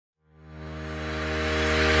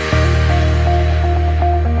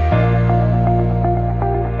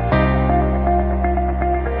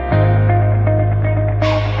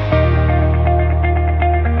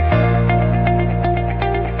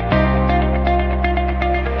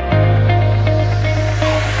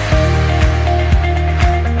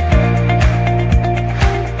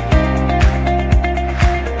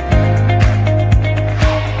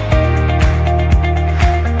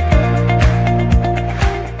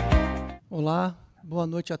Olá, boa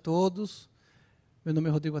noite a todos. Meu nome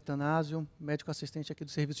é Rodrigo Atanásio, médico assistente aqui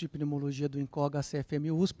do Serviço de Pneumologia do InCor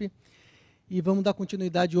HCFMUSP. E vamos dar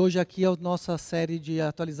continuidade hoje aqui à nossa série de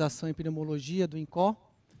atualização em pneumologia do InCor.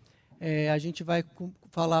 A gente vai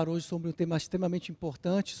falar hoje sobre um tema extremamente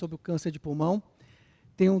importante, sobre o câncer de pulmão.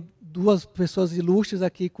 Tenho duas pessoas ilustres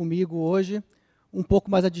aqui comigo hoje, um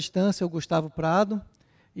pouco mais à distância, o Gustavo Prado,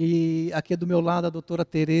 e aqui do meu lado a doutora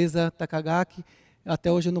Teresa Takagaki.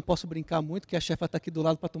 Até hoje eu não posso brincar muito, porque a chefa está aqui do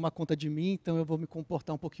lado para tomar conta de mim, então eu vou me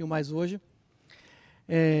comportar um pouquinho mais hoje.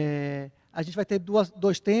 A gente vai ter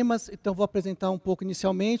dois temas, então vou apresentar um pouco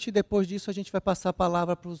inicialmente, e depois disso a gente vai passar a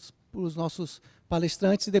palavra para os nossos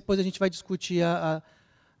palestrantes, e depois a gente vai discutir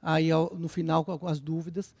aí no final com algumas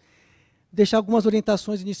dúvidas. Deixar algumas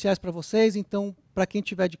orientações iniciais para vocês, então, para quem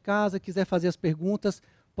estiver de casa, quiser fazer as perguntas,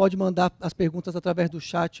 pode mandar as perguntas através do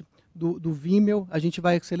chat do Vimeo. A gente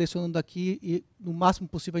vai selecionando aqui e, no máximo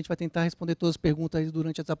possível, a gente vai tentar responder todas as perguntas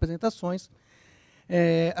durante as apresentações.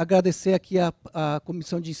 Agradecer aqui a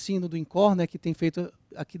comissão de ensino do InCor, né, que tem feito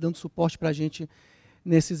aqui dando suporte para a gente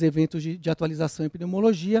nesses eventos de atualização em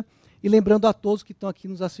pneumologia. E lembrando a todos que estão aqui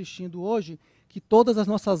nos assistindo hoje, que todas as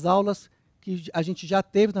nossas aulas que a gente já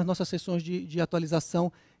teve nas nossas sessões de atualização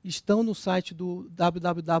estão no site do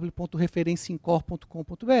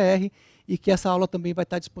www.referenciaincor.com.br e que essa aula também vai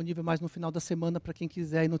estar disponível mais no final da semana para quem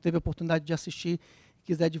quiser e não teve a oportunidade de assistir e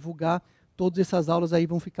quiser divulgar. Todas essas aulas aí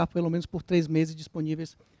vão ficar pelo menos por 3 meses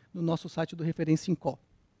disponíveis no nosso site do Referência InCor.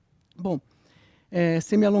 Bom,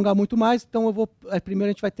 sem me alongar muito mais, então primeiro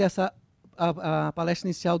a gente vai ter a palestra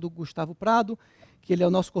inicial do Gustavo Prado, que ele é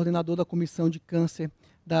o nosso coordenador da Comissão de Câncer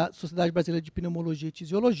da Sociedade Brasileira de Pneumologia e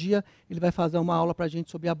Tisiologia. Ele vai fazer uma aula para a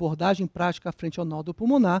gente sobre abordagem prática frente ao nódulo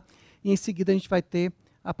pulmonar. E em seguida a gente vai ter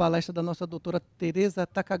a palestra da nossa doutora Teresa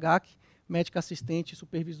Takagaki, médica assistente e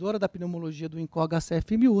supervisora da pneumologia do InCor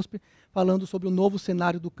HCFMUSP, falando sobre o novo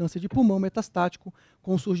cenário do câncer de pulmão metastático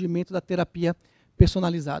com o surgimento da terapia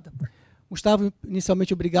personalizada. Gustavo,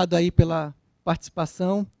 inicialmente obrigado aí pela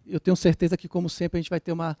participação. Eu tenho certeza que, como sempre, a gente vai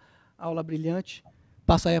ter uma aula brilhante.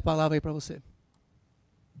 Passo aí a palavra aí para você.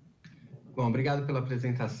 Bom, obrigado pela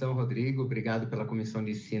apresentação, Rodrigo. Obrigado pela comissão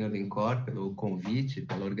de ensino do InCor, pelo convite,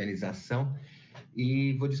 pela organização.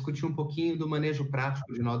 E vou discutir um pouquinho do manejo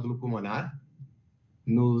prático de nódulo pulmonar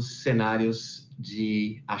nos cenários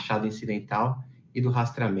de achado incidental e do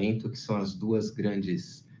rastreamento, que são as duas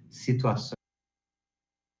grandes situações.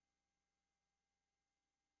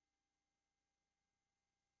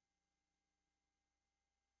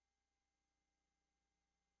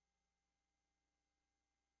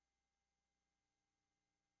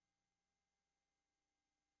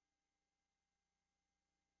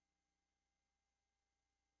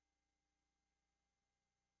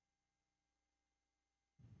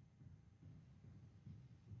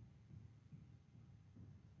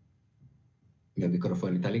 Meu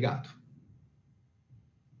microfone está ligado.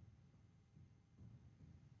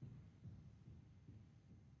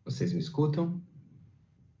 Vocês me escutam?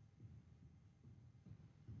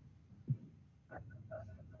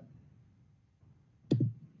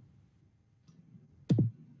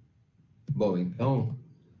 Bom, então,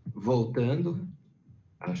 voltando,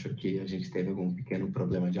 acho que a gente teve algum pequeno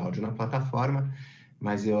problema de áudio na plataforma,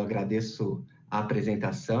 mas eu agradeço a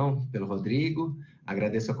apresentação pelo Rodrigo,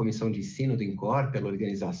 agradeço a comissão de ensino do InCor pela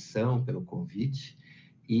organização, pelo convite,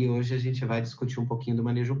 e hoje a gente vai discutir um pouquinho do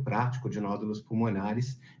manejo prático de nódulos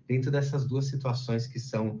pulmonares dentro dessas duas situações que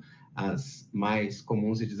são as mais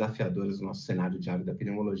comuns e desafiadoras do nosso cenário diário da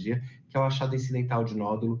pneumologia, que é o achado incidental de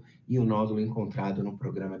nódulo e o nódulo encontrado no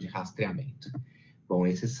programa de rastreamento. Bom,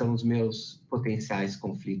 esses são os meus potenciais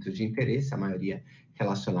conflitos de interesse, a maioria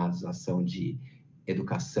relacionados à ação de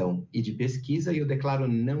educação e de pesquisa, e eu declaro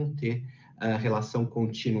não ter relação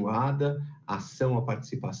continuada, ação ou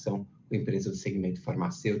participação com empresas do segmento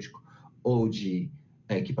farmacêutico ou de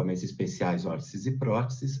equipamentos especiais, órteses e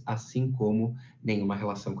próteses, assim como nenhuma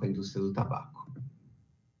relação com a indústria do tabaco.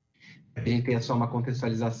 A gente tem só uma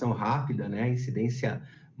contextualização rápida, né? A incidência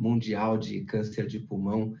mundial de câncer de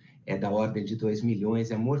pulmão é da ordem de 2 milhões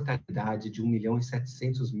e a mortalidade de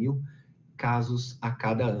 1.700.000 casos a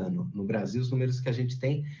cada ano. No Brasil, os números que a gente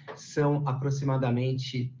tem são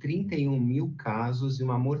aproximadamente 31.000 casos e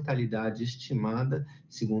uma mortalidade estimada,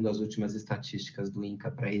 segundo as últimas estatísticas do INCA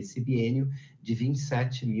para esse biênio, de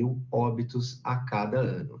 27.000 óbitos a cada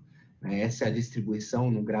ano. Essa é a distribuição,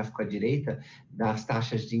 no gráfico à direita, das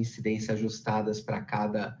taxas de incidência ajustadas para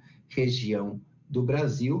cada região do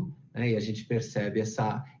Brasil, e a gente percebe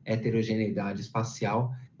essa heterogeneidade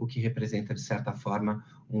espacial, o que representa, de certa forma,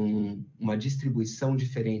 uma distribuição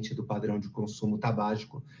diferente do padrão de consumo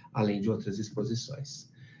tabágico, além de outras exposições.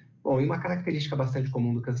 Bom, e uma característica bastante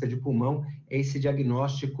comum do câncer de pulmão é esse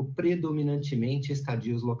diagnóstico predominantemente em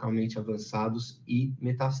estadios localmente avançados e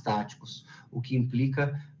metastáticos, o que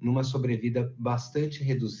implica numa sobrevida bastante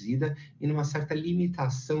reduzida e numa certa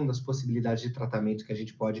limitação das possibilidades de tratamento que a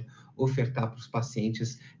gente pode ofertar para os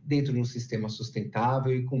pacientes dentro de um sistema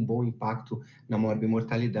sustentável e com bom impacto na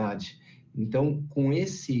morbimortalidade. Então, com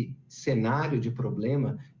esse cenário de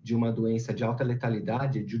problema de uma doença de alta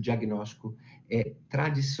letalidade, de um diagnóstico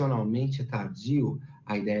tradicionalmente tardio,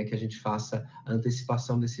 a ideia é que a gente faça a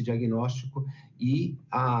antecipação desse diagnóstico e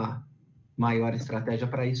a maior estratégia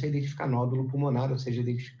para isso é identificar nódulo pulmonar, ou seja,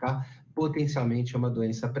 identificar potencialmente uma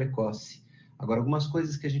doença precoce. Agora, algumas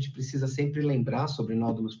coisas que a gente precisa sempre lembrar sobre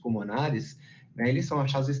nódulos pulmonares, né, eles são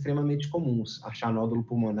achados extremamente comuns. Achar nódulo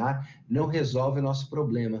pulmonar não resolve o nosso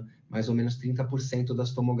problema. Mais ou menos 30%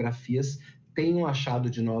 das tomografias têm um achado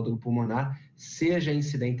de nódulo pulmonar, seja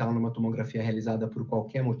incidental numa tomografia realizada por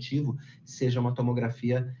qualquer motivo, seja uma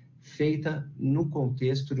tomografia feita no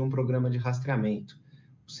contexto de um programa de rastreamento.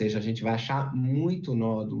 Ou seja, a gente vai achar muito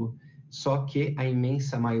nódulo, só que a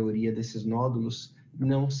imensa maioria desses nódulos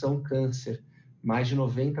não são câncer. Mais de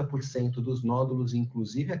 90% dos nódulos,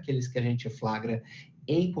 inclusive aqueles que a gente flagra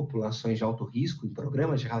em populações de alto risco, em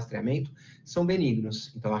programas de rastreamento, são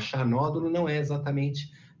benignos. Então, achar nódulo não é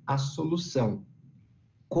exatamente a solução.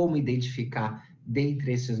 Como identificar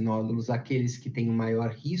dentre esses nódulos aqueles que têm o maior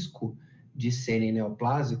risco de serem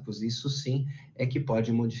neoplásicos? Isso sim é que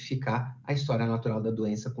pode modificar a história natural da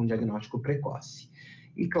doença com diagnóstico precoce.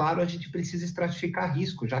 E claro, a gente precisa estratificar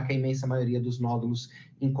risco, já que a imensa maioria dos nódulos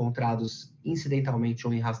encontrados incidentalmente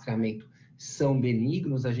ou em rastreamento são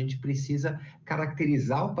benignos, a gente precisa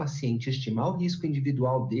caracterizar o paciente, estimar o risco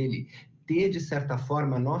individual dele, ter, de certa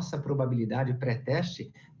forma, a nossa probabilidade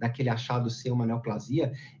pré-teste daquele achado ser uma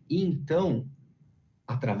neoplasia, e então,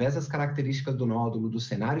 através das características do nódulo, do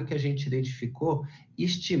cenário que a gente identificou,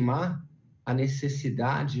 estimar a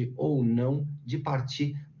necessidade ou não de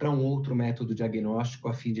partir para um outro método diagnóstico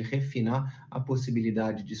a fim de refinar a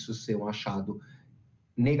possibilidade disso ser um achado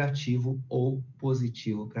negativo ou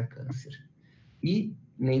positivo para câncer. E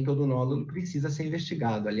nem todo nódulo precisa ser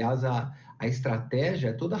investigado. Aliás, a estratégia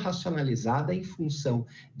é toda racionalizada em função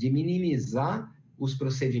de minimizar os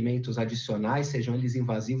procedimentos adicionais, sejam eles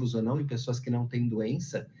invasivos ou não, em pessoas que não têm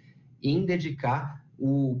doença, e em dedicar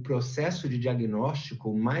o processo de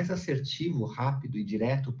diagnóstico mais assertivo, rápido e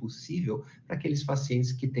direto possível para aqueles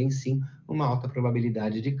pacientes que têm, sim, uma alta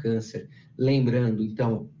probabilidade de câncer. Lembrando,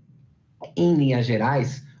 então, em linhas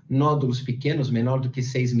gerais, nódulos pequenos, menor do que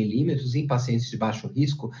 6 milímetros, em pacientes de baixo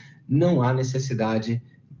risco, não há necessidade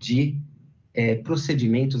de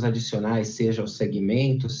procedimentos adicionais, seja o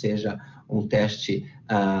segmento, seja um teste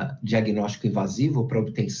diagnóstico invasivo para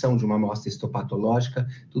obtenção de uma amostra histopatológica,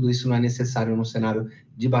 tudo isso não é necessário num cenário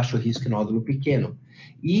de baixo risco e nódulo pequeno.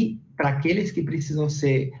 E para aqueles que precisam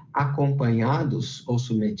ser acompanhados ou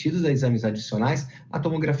submetidos a exames adicionais, a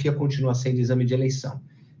tomografia continua sendo exame de eleição,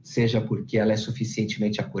 seja porque ela é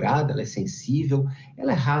suficientemente acurada, ela é sensível,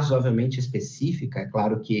 ela é razoavelmente específica. É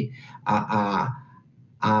claro que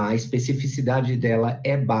a especificidade dela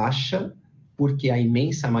é baixa, porque a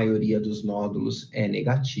imensa maioria dos nódulos é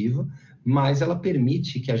negativa, mas ela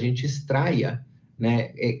permite que a gente extraia,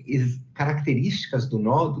 né, características do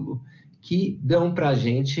nódulo que dão para a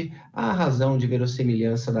gente a razão de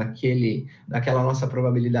verossimilhança daquela nossa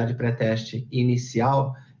probabilidade pré-teste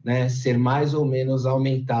inicial, né, ser mais ou menos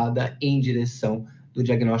aumentada em direção do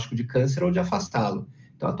diagnóstico de câncer ou de afastá-lo.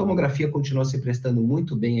 Então, a tomografia continua se prestando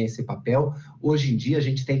muito bem a esse papel. Hoje em dia, a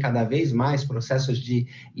gente tem cada vez mais processos de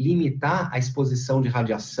limitar a exposição de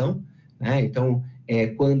radiação, né? Então,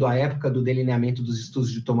 quando a época do delineamento dos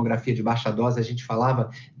estudos de tomografia de baixa dose, a gente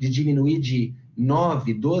falava de diminuir de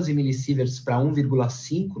 9, 12 milissieverts para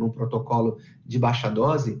 1,5 no protocolo de baixa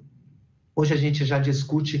dose, hoje a gente já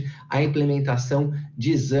discute a implementação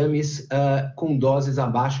de exames com doses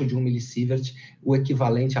abaixo de 1 milisievert, o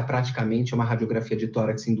equivalente a praticamente uma radiografia de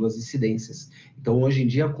tórax em 2 incidências. Então, hoje em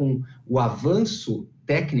dia, com o avanço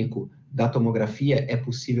técnico da tomografia, é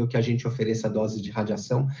possível que a gente ofereça doses de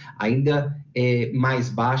radiação ainda mais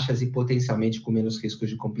baixas e potencialmente com menos riscos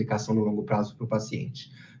de complicação no longo prazo para o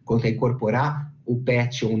paciente. Quanto a incorporar o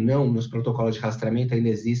PET ou não nos protocolos de rastreamento, ainda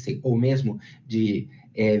existem, ou mesmo de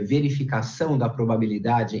verificação da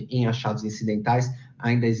probabilidade em achados incidentais,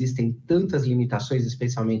 ainda existem tantas limitações,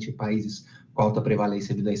 especialmente em países com alta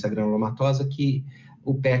prevalência de doença granulomatosa, que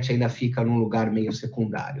o PET ainda fica num lugar meio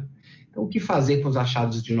secundário. Então, o que fazer com os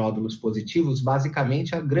achados de nódulos positivos?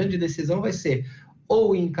 Basicamente, a grande decisão vai ser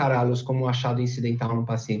ou encará-los como um achado incidental num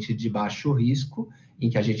paciente de baixo risco, em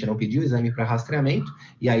que a gente não pediu exame para rastreamento,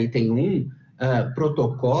 e aí tem um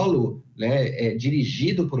protocolo, né,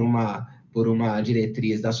 dirigido por uma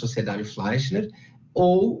diretriz da Sociedade Fleischner,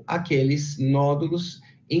 ou aqueles nódulos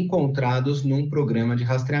encontrados num programa de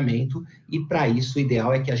rastreamento, e para isso o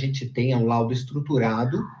ideal é que a gente tenha um laudo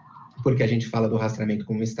estruturado, porque a gente fala do rastreamento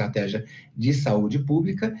como uma estratégia de saúde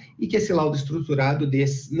pública, e que esse laudo estruturado dê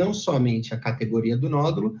não somente a categoria do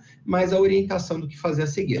nódulo, mas a orientação do que fazer a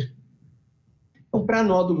seguir. Então, para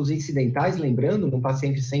nódulos incidentais, lembrando, num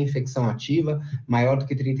paciente sem infecção ativa, maior do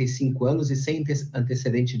que 35 anos e sem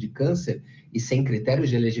antecedente de câncer e sem critérios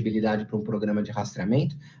de elegibilidade para um programa de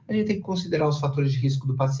rastreamento, a gente tem que considerar os fatores de risco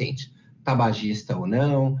do paciente, tabagista ou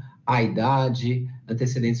não, a idade,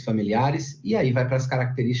 antecedentes familiares, e aí vai para as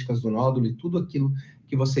características do nódulo e tudo aquilo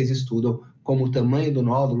que vocês estudam, como o tamanho do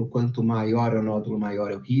nódulo, quanto maior é o nódulo,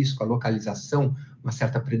 maior é o risco, a localização, uma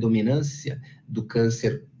certa predominância do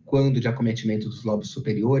câncer quando de acometimento dos lobos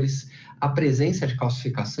superiores, a presença de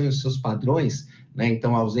calcificação e os seus padrões, né?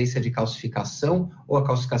 Então, a ausência de calcificação ou a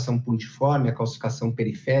calcificação puntiforme, a calcificação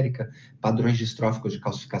periférica, padrões distróficos de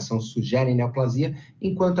calcificação sugerem neoplasia,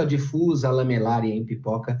 enquanto a difusa, a lamelar e a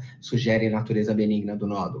empipoca sugerem natureza benigna do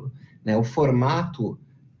nódulo, né? O formato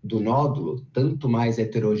do nódulo, tanto mais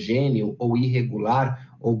heterogêneo ou irregular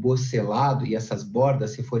ou bocelado, e essas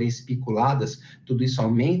bordas, se forem espiculadas, tudo isso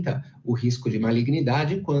aumenta o risco de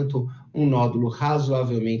malignidade, enquanto um nódulo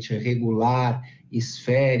razoavelmente regular,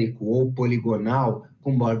 esférico ou poligonal,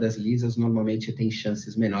 com bordas lisas, normalmente tem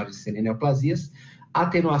chances menores de serem neoplasias.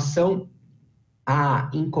 Atenuação,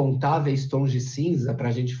 há incontáveis tons de cinza, para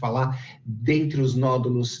a gente falar, dentre os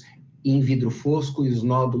nódulos em vidro fosco e os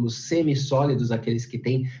nódulos semissólidos, aqueles que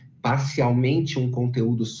têm parcialmente um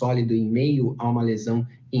conteúdo sólido em meio a uma lesão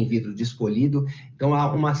em vidro despolido. Então,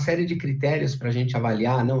 há uma série de critérios para a gente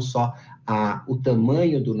avaliar, não só o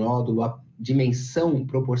tamanho do nódulo, a dimensão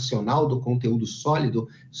proporcional do conteúdo sólido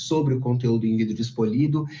sobre o conteúdo em vidro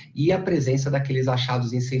despolido e a presença daqueles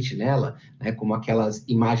achados em sentinela, né, como aquelas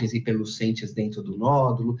imagens hiperlucentes dentro do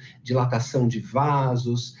nódulo, dilatação de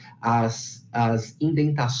vasos, as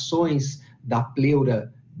indentações da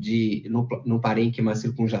pleura no parênquima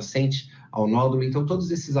circunjacente ao nódulo. Então, todos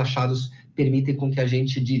esses achados permitem com que a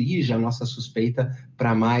gente dirija a nossa suspeita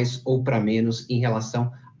para mais ou para menos em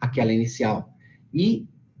relação àquela inicial. E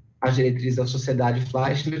as diretrizes da Sociedade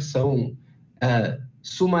Fleischner são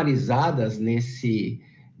sumarizadas nesse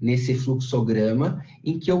fluxograma,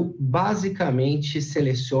 em que eu basicamente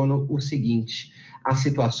seleciono o seguinte: as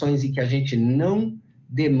situações em que a gente não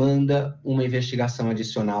demanda uma investigação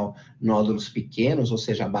adicional, nódulos pequenos, ou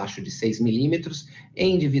seja, abaixo de 6 milímetros,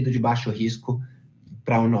 em indivíduo de baixo risco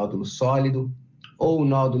para um nódulo sólido, ou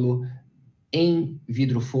nódulo em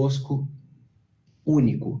vidro fosco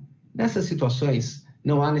único. Nessas situações,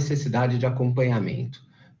 não há necessidade de acompanhamento.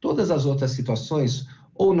 Todas as outras situações,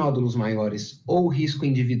 ou nódulos maiores, ou risco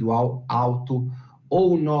individual alto,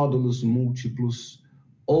 ou nódulos múltiplos,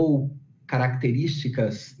 ou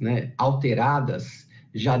características, né, alteradas,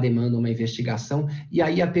 já demandam uma investigação, e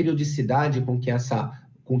aí a periodicidade com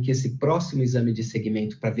que esse próximo exame de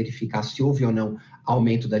segmento para verificar se houve ou não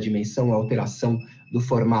aumento da dimensão ou alteração do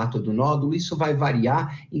formato do nódulo, isso vai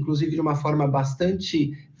variar, inclusive de uma forma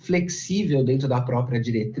bastante flexível dentro da própria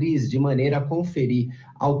diretriz, de maneira a conferir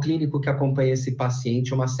ao clínico que acompanha esse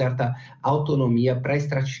paciente uma certa autonomia para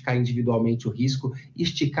estratificar individualmente o risco,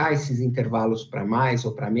 esticar esses intervalos para mais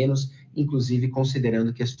ou para menos, inclusive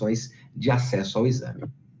considerando questões de acesso ao exame.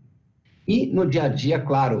 E no dia a dia,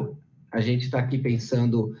 claro, a gente está aqui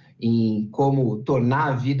pensando em como tornar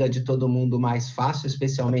a vida de todo mundo mais fácil,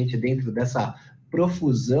 especialmente dentro dessa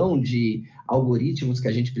profusão de algoritmos que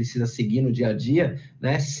a gente precisa seguir no dia a dia,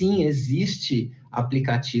 né? Sim, existe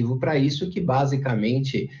aplicativo para isso que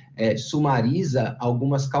basicamente sumariza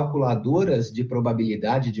algumas calculadoras de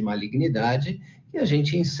probabilidade de malignidade, e a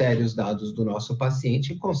gente insere os dados do nosso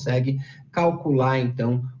paciente e consegue calcular,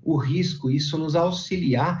 então, o risco. Isso nos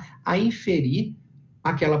auxiliar a inferir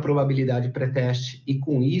aquela probabilidade pré-teste e,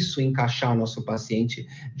 com isso, encaixar o nosso paciente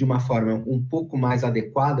de uma forma um pouco mais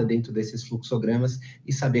adequada dentro desses fluxogramas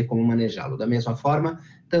e saber como manejá-lo. Da mesma forma,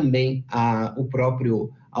 também o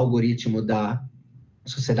próprio algoritmo da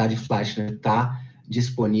Sociedade Fleischner está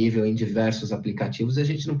disponível em diversos aplicativos, e a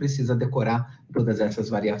gente não precisa decorar todas essas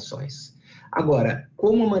variações. Agora,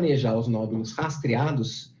 como manejar os nódulos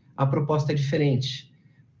rastreados, a proposta é diferente,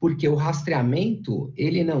 porque o rastreamento,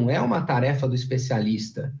 ele não é uma tarefa do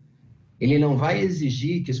especialista. Ele não vai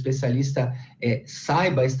exigir que o especialista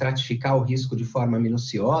saiba estratificar o risco de forma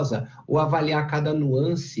minuciosa ou avaliar cada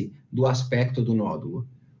nuance do aspecto do nódulo.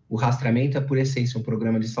 O rastreamento é, por essência, um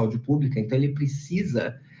programa de saúde pública, então ele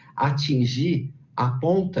precisa atingir a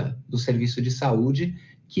ponta do serviço de saúde,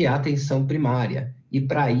 que é a atenção primária. E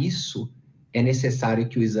para isso é necessário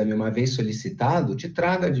que o exame, uma vez solicitado, te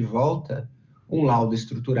traga de volta um laudo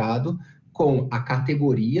estruturado com a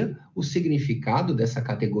categoria, o significado dessa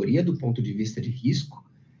categoria do ponto de vista de risco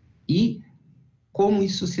e como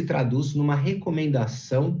isso se traduz numa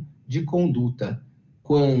recomendação de conduta.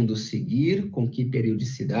 Quando seguir, com que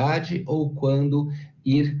periodicidade ou quando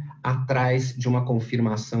ir atrás de uma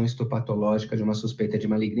confirmação histopatológica, de uma suspeita de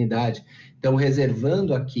malignidade. Então,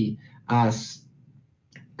 reservando aqui as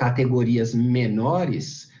categorias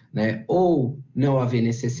menores, né, ou não haver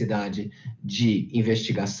necessidade de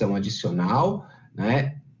investigação adicional,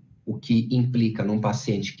 né, o que implica num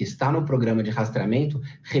paciente que está no programa de rastreamento,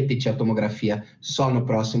 repetir a tomografia só no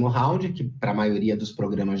próximo round, que para a maioria dos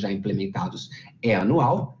programas já implementados é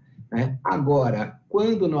anual, né? Agora,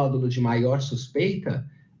 quando o nódulo de maior suspeita,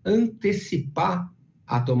 antecipar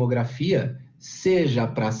a tomografia, seja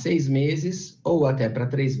para 6 meses ou até para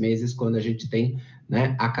 3 meses, quando a gente tem,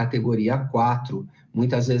 né, a categoria 4.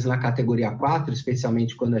 Muitas vezes na categoria 4,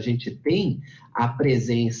 especialmente quando a gente tem a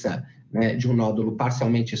presença, né, de um nódulo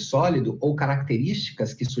parcialmente sólido ou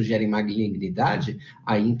características que sugerem malignidade,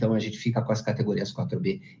 aí então a gente fica com as categorias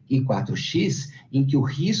 4B e 4X, em que o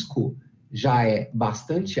risco já é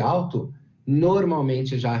bastante alto,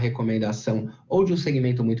 normalmente já a recomendação ou de um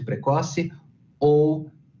segmento muito precoce ou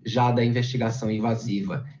já da investigação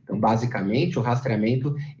invasiva. Então, basicamente, o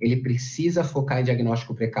rastreamento, ele precisa focar em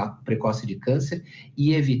diagnóstico precoce de câncer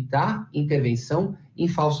e evitar intervenção em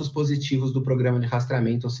falsos positivos do programa de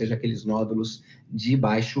rastreamento, ou seja, aqueles nódulos de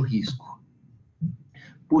baixo risco.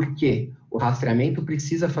 Por quê? O rastreamento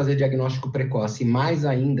precisa fazer diagnóstico precoce, e mais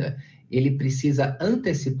ainda, ele precisa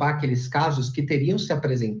antecipar aqueles casos que teriam se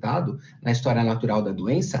apresentado na história natural da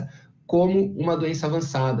doença como uma doença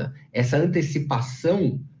avançada. Essa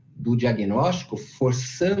antecipação do diagnóstico,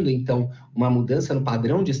 forçando, então, uma mudança no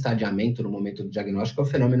padrão de estadiamento no momento do diagnóstico, é o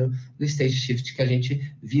fenômeno do stage shift que a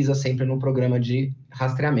gente visa sempre no programa de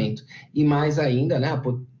rastreamento. E mais ainda, né,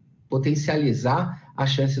 potencializar a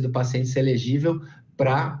chance do paciente ser elegível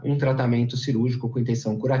para um tratamento cirúrgico com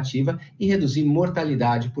intenção curativa e reduzir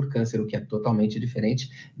mortalidade por câncer, o que é totalmente diferente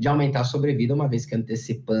de aumentar a sobrevida, uma vez que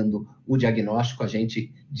antecipando o diagnóstico, a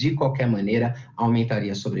gente, de qualquer maneira,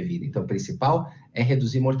 aumentaria a sobrevida. Então, o principal é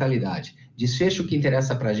reduzir mortalidade. Desfecho que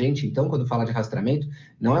interessa para a gente, então, quando fala de rastreamento,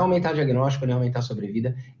 não é aumentar diagnóstico, não é aumentar a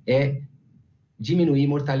sobrevida, é diminuir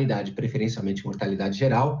mortalidade, preferencialmente mortalidade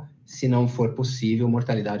geral, se não for possível,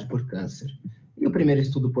 mortalidade por câncer. E o primeiro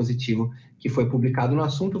estudo positivo que foi publicado no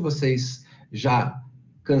assunto, vocês já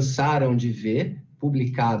cansaram de ver,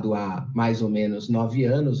 publicado há mais ou menos 9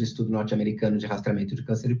 anos, o estudo norte-americano de rastreamento de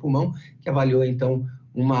câncer de pulmão, que avaliou, então,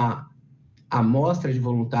 uma amostra de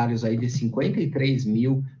voluntários aí de 53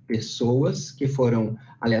 mil pessoas que foram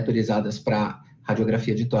aleatorizadas para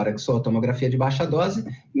radiografia de tórax ou tomografia de baixa dose,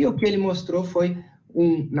 e o que ele mostrou foi,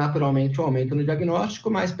 naturalmente, um aumento no diagnóstico,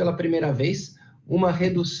 mas pela primeira vez, uma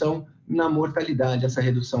redução na mortalidade. Essa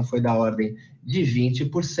redução foi da ordem de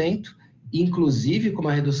 20%, inclusive com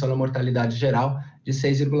uma redução na mortalidade geral de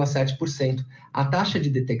 6,7%. A taxa de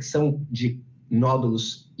detecção de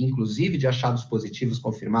nódulos, inclusive de achados positivos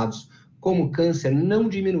confirmados como câncer, não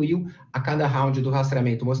diminuiu a cada round do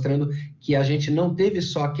rastreamento, mostrando que a gente não teve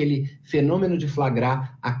só aquele fenômeno de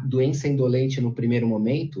flagrar a doença indolente no primeiro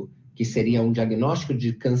momento, que seria um diagnóstico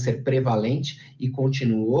de câncer prevalente, e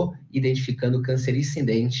continuou identificando câncer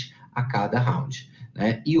incidente a cada round,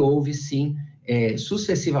 né? E houve, sim,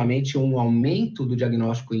 sucessivamente um aumento do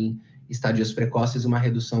diagnóstico em estadios precoces, uma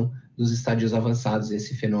redução dos estadios avançados,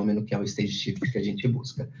 esse fenômeno que é o stage shift que a gente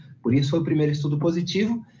busca. Por isso foi o primeiro estudo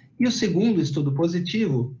positivo. E o segundo estudo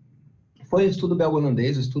positivo foi o estudo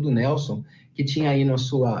belgo-holandês, o estudo Nelson, que tinha aí na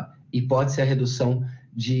sua hipótese a redução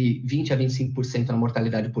de 20% a 25% na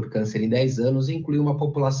mortalidade por câncer em 10 anos, e incluiu uma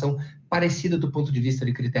população parecida do ponto de vista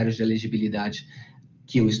de critérios de elegibilidade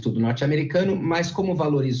que o estudo norte-americano, mas como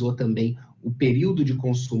valorizou também o período de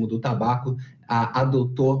consumo do tabaco,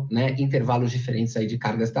 adotou, né, intervalos diferentes aí de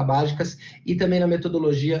cargas tabágicas, e também na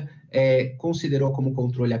metodologia considerou como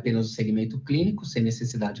controle apenas o segmento clínico, sem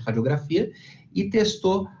necessidade de radiografia, e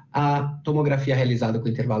testou a tomografia realizada com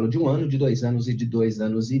intervalo de 1 ano, de 2 anos e de 2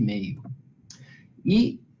 anos e meio.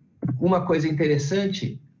 E uma coisa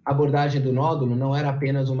interessante, a abordagem do nódulo não era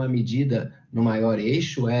apenas uma medida no maior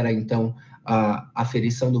eixo, era então a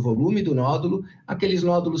aferição do volume do nódulo. Aqueles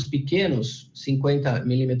nódulos pequenos, 50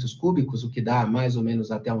 milímetros cúbicos, o que dá mais ou menos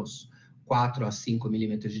até uns 4 a 5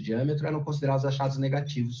 milímetros de diâmetro, eram considerados achados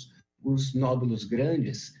negativos. Os nódulos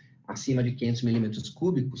grandes, acima de 500 milímetros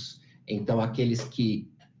cúbicos, então aqueles que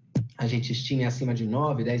a gente estima acima de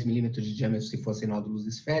 9, 10 milímetros de diâmetro se fossem nódulos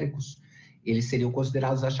esféricos, eles seriam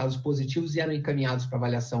considerados achados positivos e eram encaminhados para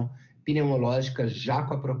avaliação pneumológica já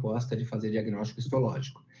com a proposta de fazer diagnóstico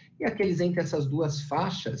histológico. E aqueles entre essas duas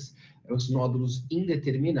faixas, os nódulos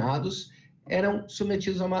indeterminados, eram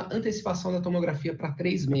submetidos a uma antecipação da tomografia para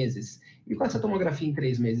 3 meses. E com essa tomografia em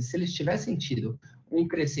 3 meses, se eles tivessem tido um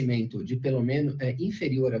crescimento de pelo menos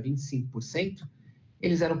inferior a 25%,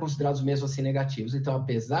 eles eram considerados mesmo assim negativos. Então,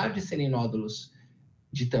 apesar de serem nódulos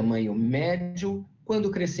de tamanho médio, quando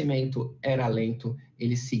o crescimento era lento,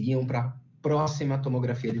 eles seguiam para a próxima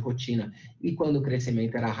tomografia de rotina. E quando o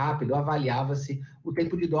crescimento era rápido, avaliava-se o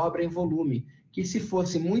tempo de dobra em volume, que se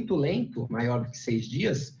fosse muito lento, maior do que 6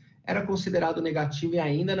 dias, era considerado negativo e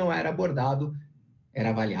ainda não era abordado, era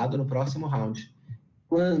avaliado no próximo round.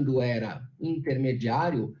 Quando era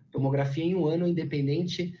intermediário, tomografia em 1 ano,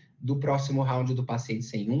 independente do próximo round do paciente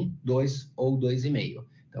ser em 1, 2 ou 2,5.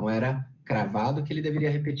 Então, era cravado que ele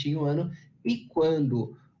deveria repetir em 1 ano, e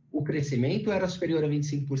quando o crescimento era superior a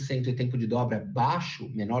 25% e o tempo de dobra baixo,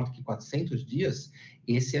 menor do que 400 dias,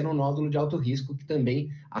 esse era um nódulo de alto risco que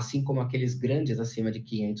também, assim como aqueles grandes acima de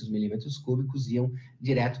 500 milímetros cúbicos, iam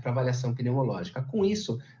direto para avaliação pneumológica. Com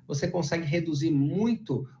isso, você consegue reduzir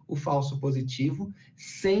muito o falso positivo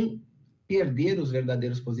sem perder os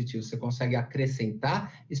verdadeiros positivos. Você consegue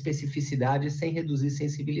acrescentar especificidade sem reduzir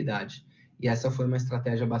sensibilidade. E essa foi uma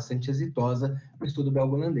estratégia bastante exitosa no estudo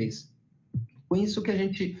belgo-holandês. Com isso, que a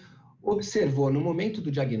gente observou no momento do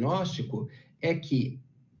diagnóstico é que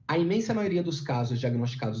a imensa maioria dos casos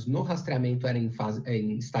diagnosticados no rastreamento eram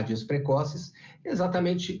em estádios precoces,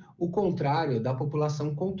 exatamente o contrário da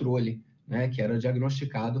população controle, né, que era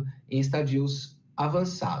diagnosticado em estadios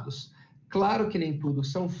avançados. Claro que nem tudo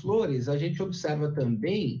são flores, a gente observa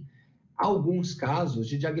também alguns casos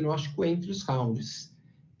de diagnóstico entre os rounds.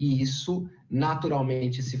 E isso,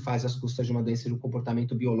 naturalmente, se faz às custas de uma doença de um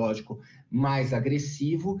comportamento biológico mais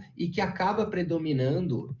agressivo e que acaba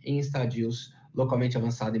predominando em estadios localmente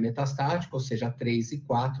avançado e metastático, ou seja, 3 e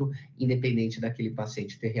 4, independente daquele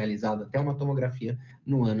paciente ter realizado até uma tomografia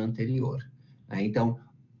no ano anterior. Então,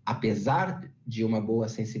 apesar de uma boa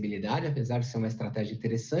sensibilidade, apesar de ser uma estratégia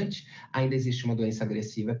interessante, ainda existe uma doença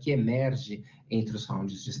agressiva que emerge entre os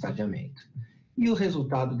rounds de estadiamento. E o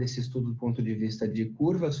resultado desse estudo do ponto de vista de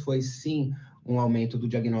curvas foi, sim, um aumento do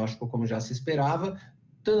diagnóstico, como já se esperava,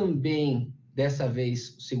 também, dessa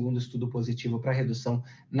vez, o segundo estudo positivo para redução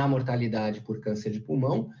na mortalidade por câncer de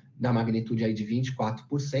pulmão, da magnitude aí de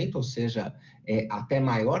 24%, ou seja, até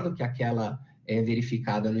maior do que aquela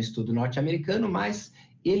verificada no estudo norte-americano, mas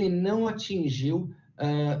ele não atingiu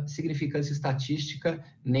significância estatística,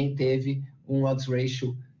 nem teve um odds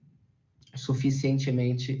ratio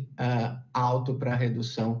suficientemente alto para a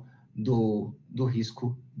redução do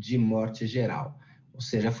risco de morte geral. Ou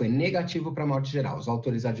seja, foi negativo para a morte geral. Os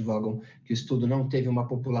autores advogam que o estudo não teve uma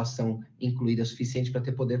população incluída suficiente para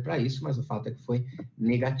ter poder para isso, mas o fato é que foi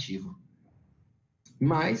negativo.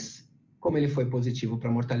 Mas, como ele foi positivo para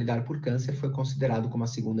a mortalidade por câncer, foi considerado como a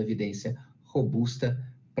segunda evidência robusta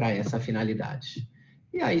para essa finalidade.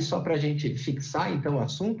 E aí, só para a gente fixar, então, o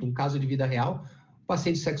assunto, um caso de vida real,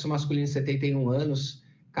 paciente de sexo masculino de 71 anos,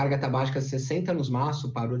 carga tabágica 60 nos maços,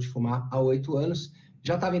 parou de fumar há 8 anos,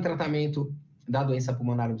 já estava em tratamento da doença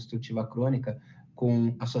pulmonar obstrutiva crônica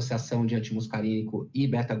com associação de antimuscarínico e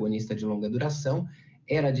beta-agonista de longa duração,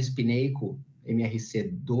 era dispineico MRC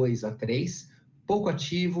 2 a 3, pouco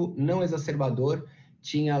ativo, não exacerbador,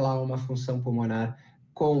 tinha lá uma função pulmonar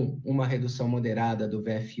com uma redução moderada do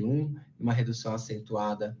VF1, uma redução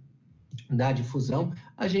acentuada da difusão.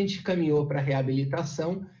 A gente caminhou para a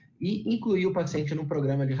reabilitação e incluiu o paciente num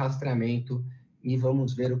programa de rastreamento e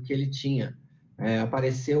vamos ver o que ele tinha.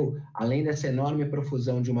 Apareceu, além dessa enorme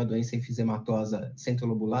profusão de uma doença enfisematosa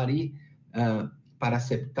centrolobular e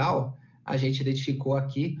paraseptal, a gente identificou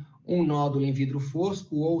aqui um nódulo em vidro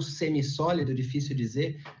fosco ou semissólido, difícil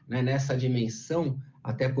dizer, né, nessa dimensão,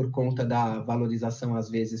 até por conta da valorização, às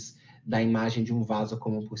vezes, da imagem de um vaso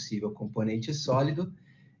como um possível componente sólido,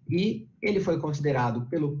 e ele foi considerado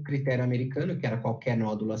pelo critério americano, que era qualquer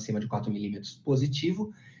nódulo acima de 4 milímetros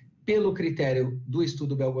positivo, pelo critério do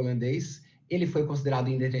estudo belgo-holandês, ele foi considerado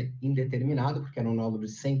indeterminado, porque era um nódulo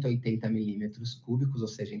de 180 milímetros cúbicos, ou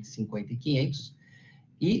seja, entre 50 e 500,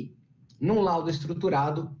 e num laudo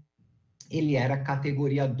estruturado, ele era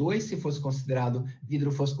categoria 2 se fosse considerado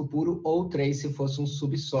vidro fosco puro ou 3 se fosse um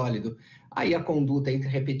subsólido. Aí a conduta entre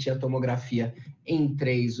repetir a tomografia em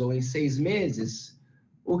 3 ou em 6 meses,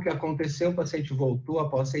 o que aconteceu, o paciente voltou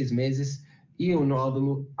após 6 meses e o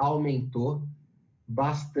nódulo aumentou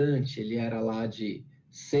bastante. Ele era lá de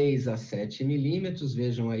 6 a 7 milímetros,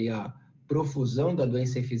 vejam aí a profusão da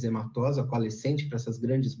doença enfisematosa coalescente para essas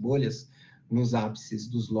grandes bolhas nos ápices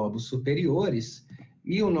dos lobos superiores,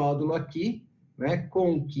 e o nódulo aqui, né,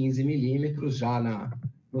 com 15 milímetros já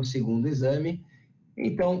no segundo exame,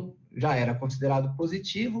 então já era considerado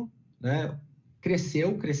positivo, né,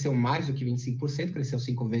 cresceu mais do que 25%, cresceu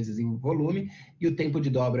 5 vezes em volume, e o tempo de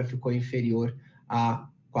dobra ficou inferior a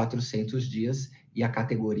 400 dias, e a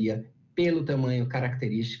categoria pelo tamanho,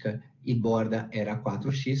 característica e borda era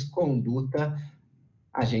 4x, conduta,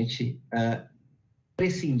 a gente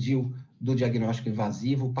prescindiu do diagnóstico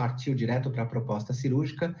invasivo, partiu direto para a proposta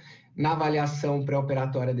cirúrgica. Na avaliação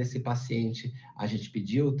pré-operatória desse paciente, a gente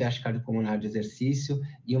pediu o teste cardiopulmonar de exercício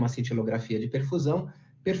e uma cintilografia de perfusão.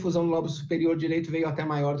 Perfusão no lobo superior direito veio até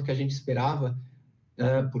maior do que a gente esperava,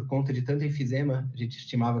 por conta de tanto enfisema, a gente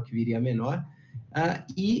estimava que viria menor.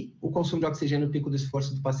 E o consumo de oxigênio, o pico do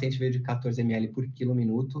esforço do paciente veio de 14 ml por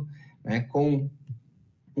quilo-minuto, né, com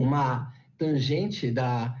uma tangente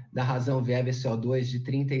da razão VEB-CO2 de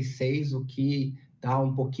 36, o que está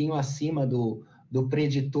um pouquinho acima do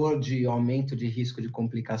preditor de aumento de risco de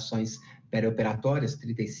complicações perioperatórias,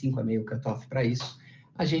 35 é meio cutoff para isso.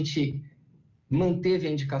 A gente manteve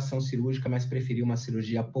a indicação cirúrgica, mas preferiu uma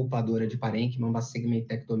cirurgia poupadora de parênquima, uma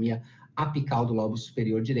segmentectomia apical do lobo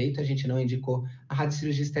superior direito. A gente não indicou a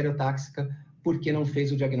radiocirurgia estereotáxica, porque não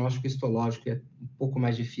fez o diagnóstico histológico, e é um pouco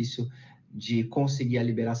mais difícil de conseguir a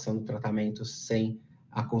liberação do tratamento sem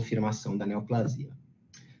a confirmação da neoplasia.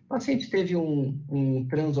 O paciente teve um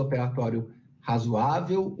transoperatório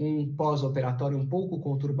razoável, um pós-operatório um pouco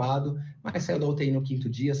conturbado, mas saiu da UTI no 5º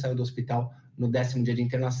dia, saiu do hospital no 10º dia de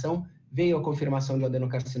internação, veio a confirmação de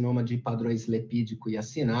adenocarcinoma de padrões lipídico e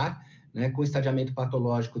acinar, né, com estadiamento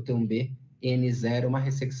patológico T1B, N0, uma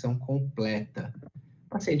ressecção completa. O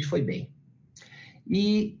paciente foi bem.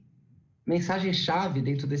 E mensagem-chave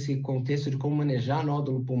dentro desse contexto de como manejar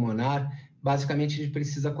nódulo pulmonar, basicamente a gente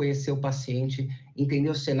precisa conhecer o paciente, entender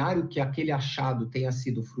o cenário que aquele achado tenha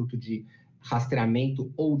sido fruto de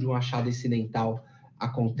rastreamento ou de um achado incidental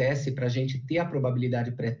acontece, para a gente ter a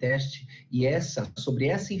probabilidade pré-teste, e sobre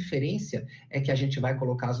essa inferência é que a gente vai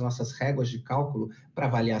colocar as nossas réguas de cálculo para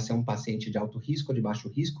avaliar se é um paciente de alto risco ou de baixo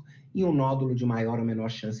risco e um nódulo de maior ou menor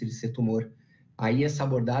chance de ser tumor. Aí essa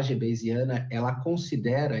abordagem bayesiana, ela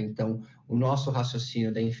considera, então, o nosso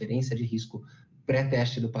raciocínio da inferência de risco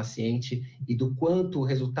pré-teste do paciente e do quanto o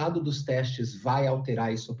resultado dos testes vai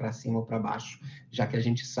alterar isso para cima ou para baixo, já que a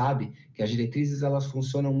gente sabe que as diretrizes elas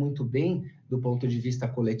funcionam muito bem do ponto de vista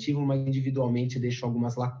coletivo, mas individualmente deixam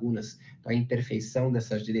algumas lacunas. Então, a imperfeição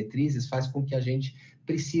dessas diretrizes faz com que a gente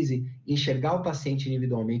precise enxergar o paciente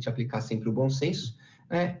individualmente, aplicar sempre o bom senso,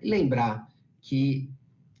 e lembrar que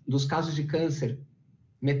dos casos de câncer,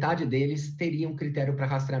 metade deles teriam critério para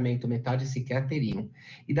rastreamento, metade sequer teriam.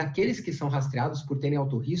 E daqueles que são rastreados por terem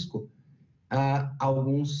alto risco,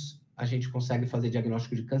 alguns a gente consegue fazer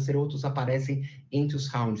diagnóstico de câncer, outros aparecem entre os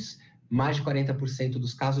rounds. Mais de 40%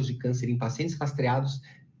 dos casos de câncer em pacientes rastreados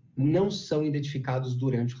não são identificados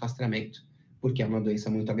durante o rastreamento, porque é uma doença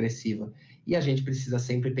muito agressiva. E a gente precisa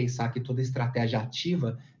sempre pensar que toda estratégia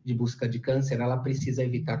ativa de busca de câncer, ela precisa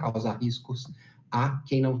evitar causar riscos a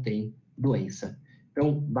quem não tem doença.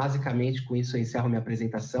 Então, basicamente, com isso eu encerro minha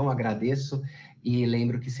apresentação, agradeço e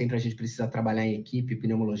lembro que sempre a gente precisa trabalhar em equipe,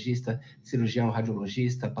 pneumologista, cirurgião,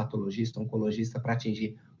 radiologista, patologista, oncologista, para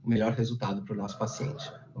atingir o melhor resultado para o nosso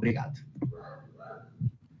paciente. Obrigado.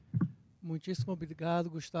 Muitíssimo obrigado,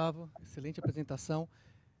 Gustavo. Excelente apresentação.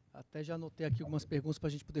 Até já anotei aqui algumas perguntas para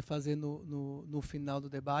a gente poder fazer no final do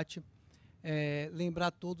debate. Lembrar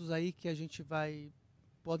a todos aí que a gente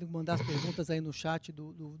podem mandar as perguntas aí no chat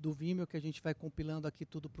do Vimeo, que a gente vai compilando aqui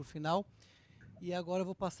tudo para o final. E agora eu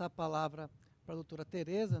vou passar a palavra para a doutora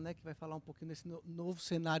Tereza, né, que vai falar um pouquinho desse novo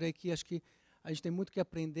cenário aí, que acho que a gente tem muito que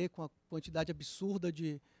aprender com a quantidade absurda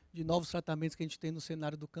de novos tratamentos que a gente tem no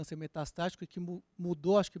cenário do câncer metastático, e que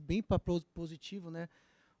mudou, acho que bem para positivo, né,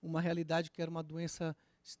 uma realidade que era uma doença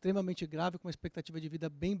extremamente grave, com uma expectativa de vida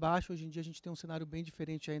bem baixa. Hoje em dia a gente tem um cenário bem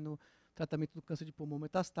diferente aí no tratamento do câncer de pulmão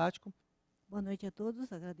metastático. Boa noite a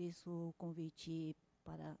todos, agradeço o convite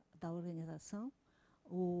da organização.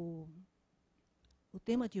 O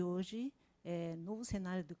tema de hoje é novo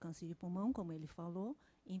cenário do câncer de pulmão, como ele falou,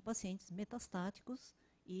 em pacientes metastáticos,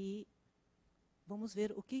 e vamos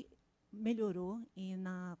ver o que melhorou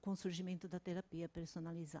com o surgimento da terapia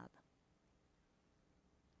personalizada.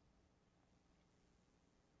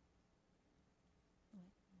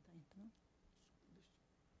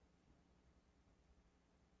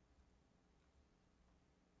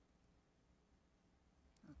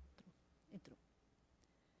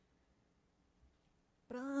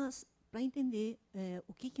 Para entender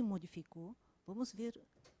o que modificou, vamos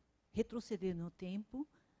retroceder no tempo.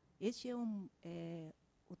 Este é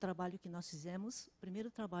o trabalho que nós fizemos, o primeiro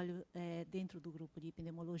trabalho dentro do grupo de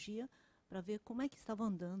pneumologia, para ver como é que estava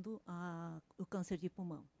andando o câncer de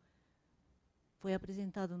pulmão. Foi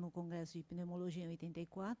apresentado no Congresso de Pneumologia em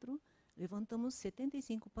 84, levantamos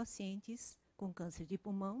 75 pacientes com câncer de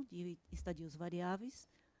pulmão, de estadios variáveis,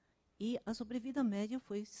 e a sobrevida média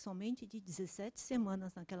foi somente de 17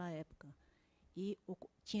 semanas naquela época. E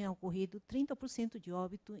tinha ocorrido 30% de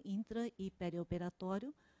óbito intra- e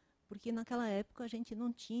perioperatório, porque naquela época a gente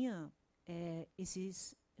não tinha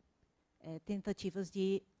esses tentativas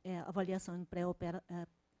de avaliação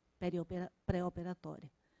pré-operatória.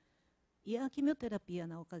 E a quimioterapia,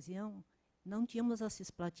 na ocasião, não tínhamos a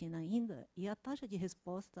cisplatina ainda, e a taxa de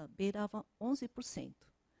resposta beirava 11%.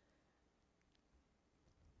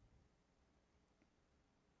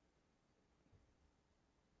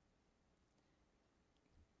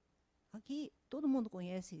 Aqui, todo mundo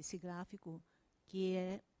conhece esse gráfico, que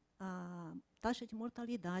é a taxa de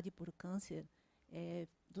mortalidade por câncer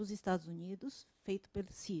dos Estados Unidos, feito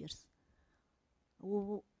pelo Sears.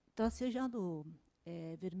 O tracejado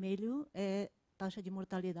vermelho é taxa de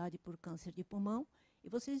mortalidade por câncer de pulmão, e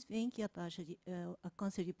vocês veem que a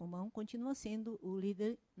câncer de pulmão continua sendo o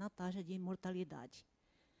líder na taxa de mortalidade.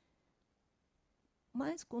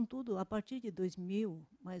 Mas, contudo, a partir de 2000,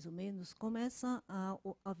 mais ou menos, começa a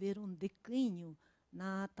haver um declínio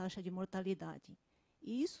na taxa de mortalidade.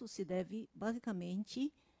 E isso se deve,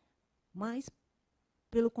 basicamente, mais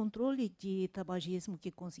pelo controle de tabagismo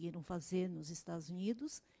que conseguiram fazer nos Estados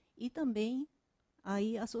Unidos, e também,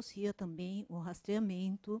 aí associa também o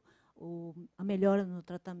rastreamento, a melhora no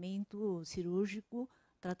tratamento cirúrgico,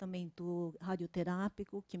 tratamento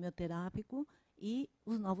radioterápico, quimioterápico, e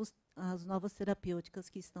as novas terapêuticas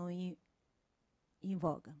que estão em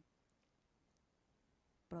voga.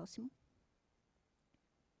 Próximo.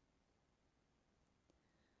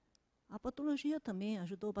 A patologia também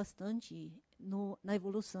ajudou bastante na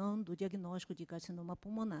evolução do diagnóstico de carcinoma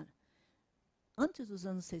pulmonar. Antes dos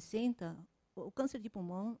anos 60, o câncer de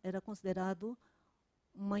pulmão era considerado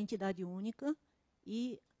uma entidade única,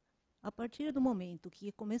 e a partir do momento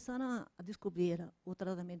que começaram a descobrir o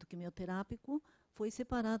tratamento quimioterápico, foi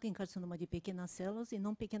separado em carcinoma de pequenas células e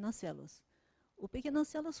não pequenas células. O pequenas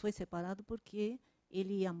células foi separado porque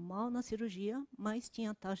ele ia mal na cirurgia, mas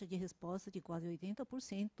tinha taxa de resposta de quase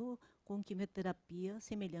 80% com quimioterapia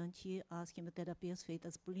semelhante às quimioterapias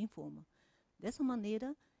feitas por linfoma. Dessa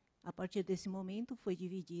maneira, a partir desse momento, foi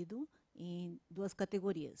dividido em duas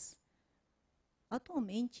categorias.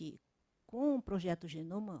 Atualmente, com o projeto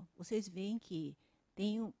Genoma, vocês veem que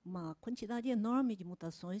tem uma quantidade enorme de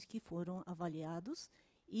mutações que foram avaliados,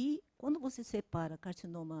 e quando você separa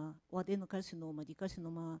o adenocarcinoma de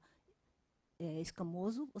carcinoma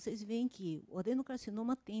escamoso, vocês veem que o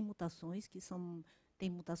adenocarcinoma tem mutações tem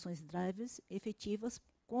mutações drivers efetivas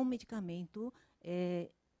com medicamento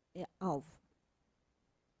alvo.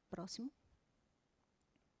 Próximo.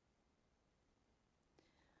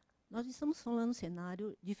 Nós estamos falando um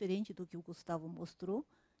cenário diferente do que o Gustavo mostrou,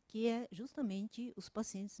 que é justamente os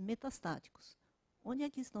pacientes metastáticos. Onde é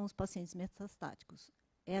que estão os pacientes metastáticos?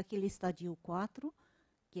 É aquele estadio 4,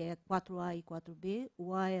 que é 4A e 4B.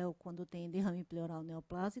 O A é quando tem derrame pleural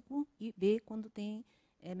neoplásico, e B quando tem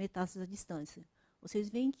metástase à distância. Vocês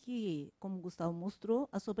veem que, como o Gustavo mostrou,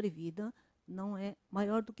 a sobrevida não é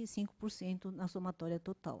maior do que 5% na somatória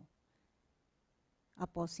total,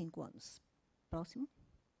 após 5 anos. Próximo.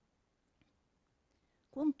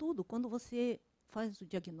 Contudo, quando você faz o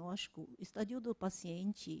diagnóstico, o estadio do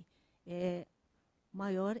paciente é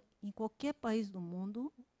maior em qualquer país do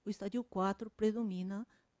mundo. O estadio 4 predomina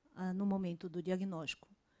no momento do diagnóstico.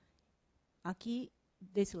 Aqui,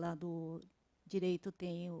 desse lado direito,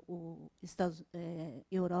 tem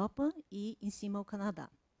Europa, e em cima o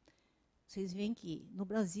Canadá. Vocês veem que, no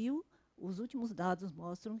Brasil, os últimos dados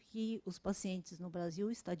mostram que os pacientes no Brasil,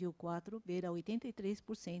 o estadio 4, beira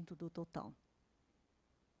 83% do total.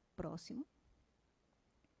 Próximo.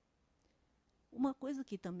 Uma coisa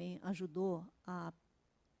que também ajudou a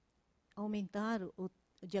aumentar o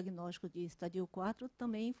diagnóstico de estadio 4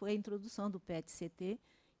 também foi a introdução do PET-CT,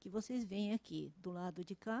 que vocês veem aqui. Do lado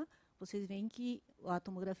de cá, vocês veem que a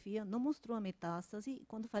tomografia não mostrou a metástase, e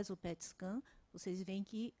quando faz o PET-scan, vocês veem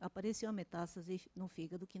que apareceu a metástase no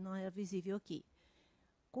fígado, que não era visível aqui.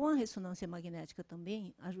 Com a ressonância magnética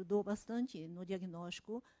também ajudou bastante no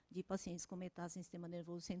diagnóstico de pacientes com metástase em sistema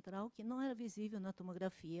nervoso central, que não era visível na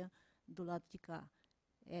tomografia do lado de cá.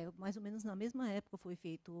 Mais ou menos na mesma época foi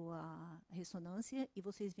feita a ressonância, e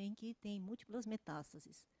vocês veem que tem múltiplas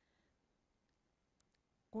metástases.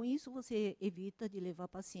 Com isso, você evita de levar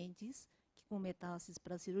pacientes com metástases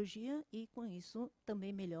para a cirurgia, e com isso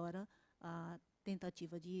também melhora a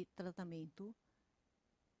tentativa de tratamento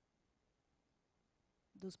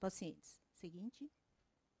dos pacientes. Seguinte.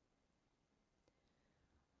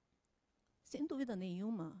 Sem dúvida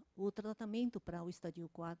nenhuma, o tratamento para o estádio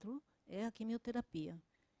 4 é a quimioterapia.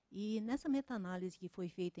 E nessa meta-análise que foi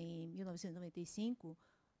feita em 1995,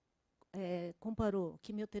 comparou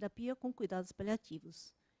quimioterapia com cuidados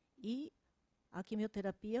paliativos. E a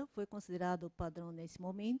quimioterapia foi considerada o padrão nesse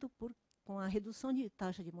momento com a redução de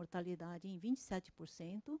taxa de mortalidade em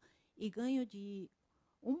 27% e ganho de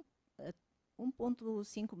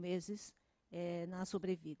 1,5 meses na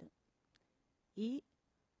sobrevida. E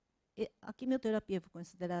a quimioterapia foi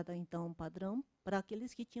considerada, então, um padrão para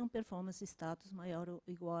aqueles que tinham performance status maior ou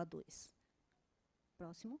igual a 2.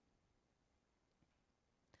 Próximo.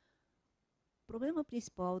 O problema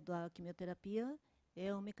principal da quimioterapia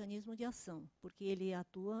é o mecanismo de ação, porque ele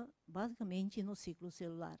atua basicamente no ciclo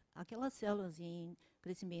celular. Aquelas células em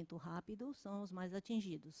crescimento rápido são os mais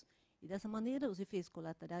atingidos. E dessa maneira, os efeitos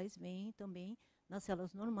colaterais vêm também nas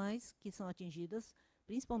células normais, que são atingidas,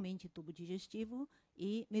 principalmente tubo digestivo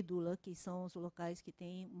e medula, que são os locais que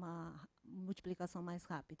têm uma multiplicação mais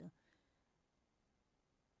rápida.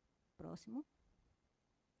 Próximo.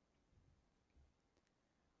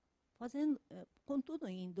 Contudo,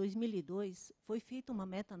 em 2002, foi feita uma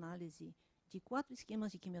meta-análise de 4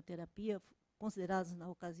 esquemas de quimioterapia considerados, na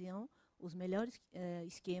ocasião, os melhores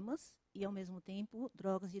esquemas e, ao mesmo tempo,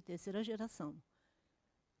 drogas de terceira geração.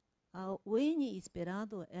 O N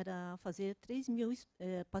esperado era fazer 3.000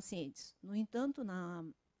 pacientes. No entanto,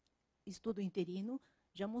 no estudo interino,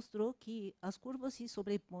 já mostrou que as curvas se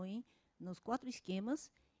sobrepõem nos 4 esquemas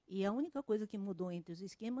e a única coisa que mudou entre os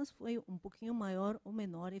esquemas foi um pouquinho maior ou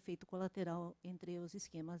menor efeito colateral entre os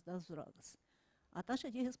esquemas das drogas. A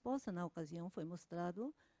taxa de resposta, na ocasião, foi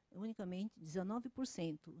mostrado unicamente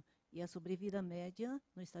 19%, e a sobrevida média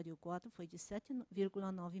no estádio 4 foi de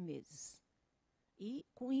 7,9 meses. E,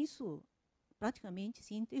 com isso, praticamente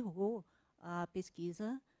se enterrou a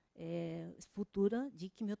pesquisa futura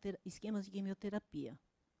de esquemas de quimioterapia.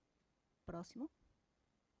 Próximo.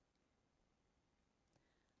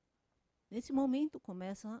 Nesse momento,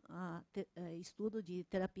 começa estudo de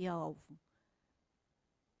terapia-alvo.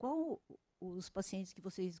 Qual os pacientes que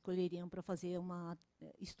vocês escolheriam para fazer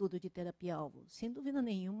estudo de terapia-alvo? Sem dúvida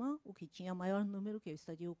nenhuma, o que tinha maior número, que é o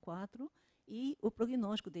estádio 4, e o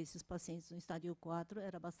prognóstico desses pacientes no estádio 4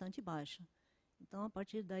 era bastante baixo. Então, a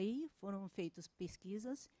partir daí, foram feitas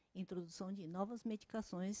pesquisas, introdução de novas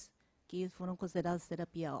medicações que foram consideradas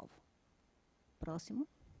terapia-alvo. Próximo.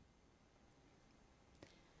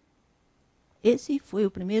 Esse foi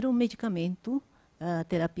o primeiro medicamento,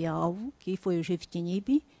 terapia-alvo, que foi o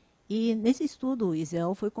gefitinib, e nesse estudo o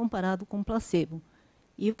ISEL foi comparado com placebo.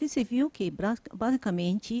 E o que se viu que,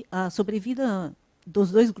 basicamente, a sobrevida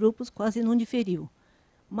dos 2 grupos quase não diferiu.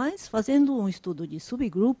 Mas, fazendo um estudo de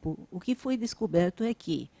subgrupo, o que foi descoberto é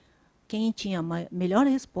que quem tinha melhor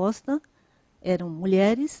resposta eram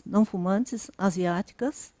mulheres, não fumantes,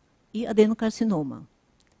 asiáticas e adenocarcinoma.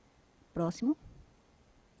 Próximo.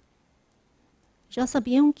 Já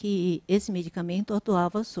sabiam que esse medicamento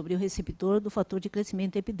atuava sobre o receptor do fator de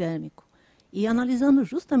crescimento epidérmico. E, analisando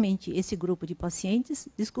justamente esse grupo de pacientes,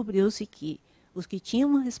 descobriu-se que os que tinham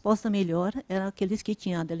uma resposta melhor eram aqueles que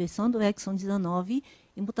tinham a deleção do exon 19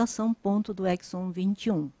 e mutação ponto do exon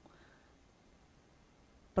 21.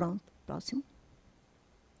 Pronto, próximo.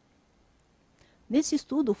 Nesse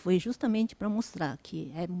estudo foi justamente para mostrar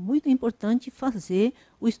que é muito importante fazer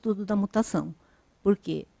o estudo da mutação,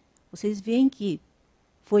 porque vocês veem que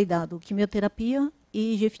foi dado quimioterapia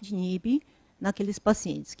e gefitinib naqueles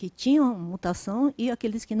pacientes que tinham mutação e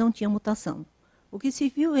aqueles que não tinham mutação. O que se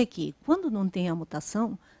viu é que, quando não tem a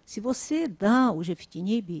mutação, se você dá o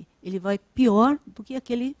gefitinib, ele vai pior do que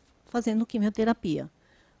aquele fazendo quimioterapia.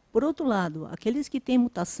 Por outro lado, aqueles que têm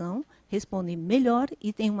mutação respondem melhor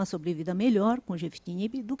e têm uma sobrevida melhor com o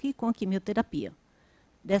gefitinib do que com a quimioterapia.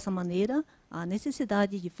 Dessa maneira, a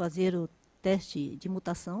necessidade de fazer o teste de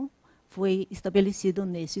mutação foi estabelecido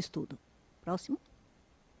nesse estudo. Próximo.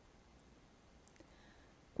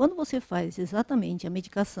 Quando você faz exatamente a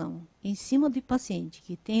medicação em cima do paciente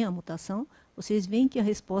que tem a mutação, vocês veem que a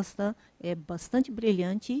resposta é bastante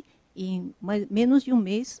brilhante e em menos de um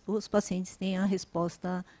mês os pacientes têm a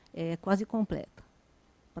resposta quase completa.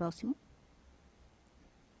 Próximo.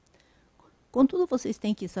 Contudo, vocês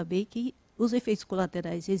têm que saber que os efeitos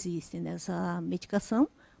colaterais existem nessa medicação,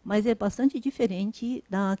 mas é bastante diferente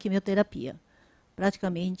da quimioterapia.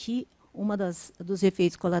 Praticamente, dos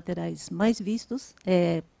efeitos colaterais mais vistos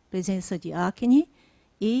é presença de acne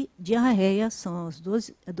e diarreia, são os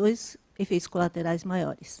dois efeitos colaterais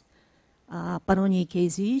maiores. A paronique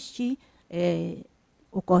existe,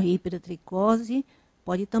 ocorre hipertricose,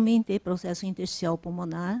 pode também ter processo intersticial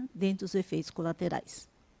pulmonar dentre os efeitos colaterais,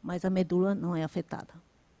 mas a medula não é afetada.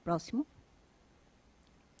 Próximo.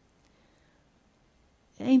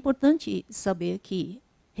 É importante saber que,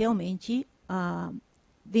 realmente,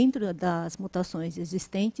 dentro das mutações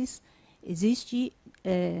existentes, existe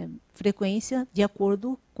frequência de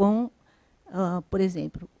acordo com, por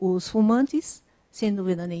exemplo, os fumantes, sem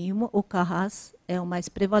dúvida nenhuma, o Carras é o mais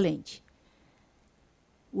prevalente.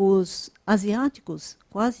 Os asiáticos,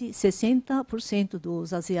 quase 60%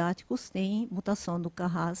 dos asiáticos têm mutação do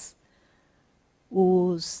Carras.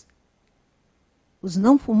 Os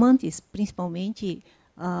não fumantes, principalmente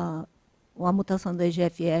a mutação do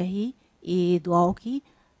EGFR e do ALK,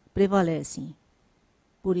 prevalecem.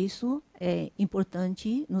 Por isso, é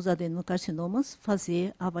importante, nos adenocarcinomas,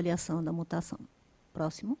 fazer a avaliação da mutação.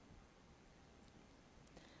 Próximo.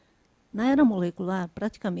 Na era molecular,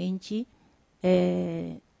 praticamente,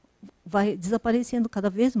 vai desaparecendo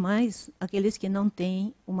cada vez mais aqueles que não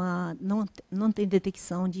têm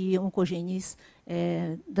detecção de oncogenes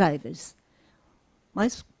drivers.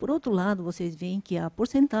 Mas, por outro lado, vocês veem que a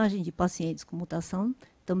porcentagem de pacientes com mutação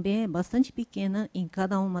também é bastante pequena em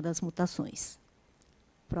cada uma das mutações.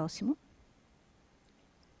 Próximo.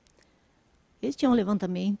 Este é um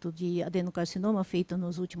levantamento de adenocarcinoma feito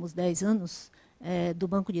nos últimos 10 anos do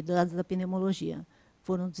banco de dados da pneumologia.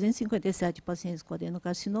 Foram 257 pacientes com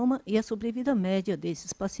adenocarcinoma e a sobrevida média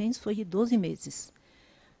desses pacientes foi de 12 meses.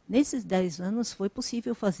 Nesses 10 anos, foi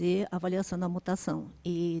possível fazer a avaliação da mutação.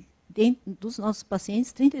 E dos nossos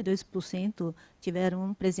pacientes, 32%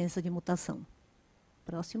 tiveram presença de mutação.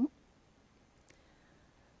 Próximo.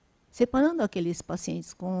 Separando aqueles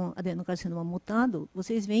pacientes com adenocarcinoma mutado,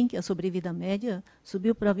 vocês veem que a sobrevida média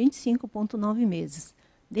subiu para 25,9 meses.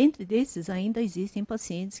 Dentre desses, ainda existem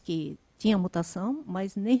pacientes que tinham mutação,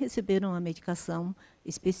 mas nem receberam a medicação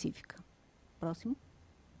específica. Próximo.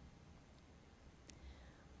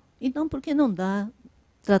 Então, por que não dar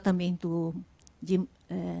tratamento do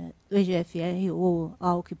EGFR ou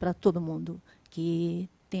ALK para todo mundo que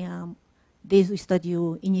tenha, desde o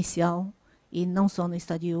estadio inicial, e não só no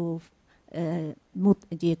estadio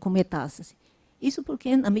com metástase? Isso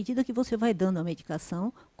porque, na medida que você vai dando a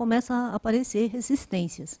medicação, começa a aparecer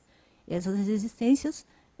resistências. E essas resistências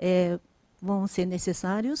vão ser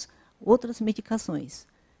necessárias outras medicações.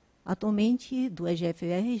 Atualmente, do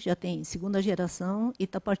EGFR já tem segunda geração e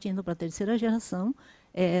está partindo para a terceira geração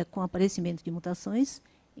com aparecimento de mutações.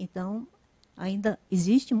 Então, ainda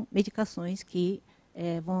existem medicações que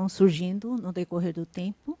vão surgindo no decorrer do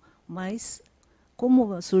tempo, mas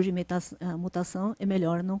como surge a mutação, é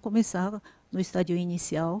melhor não começar no estádio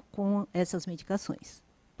inicial com essas medicações.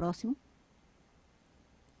 Próximo.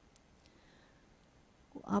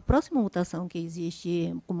 A próxima mutação que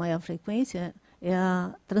existe com maior frequência é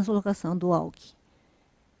a translocação do ALK.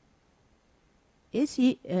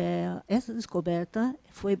 Essa descoberta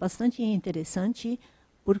foi bastante interessante,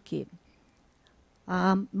 porque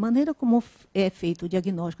a maneira como é feito o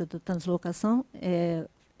diagnóstico da translocação é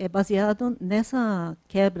baseado nessa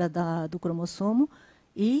quebra do cromossomo,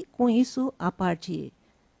 e, com isso, a parte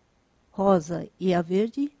rosa e a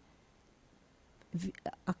verde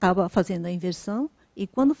acaba fazendo a inversão, e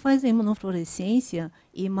quando faz a imunofluorescência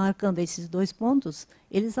e marcando esses dois pontos,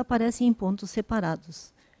 eles aparecem em pontos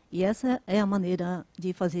separados. E essa é a maneira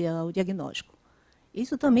de fazer o diagnóstico.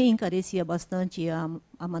 Isso também encarecia bastante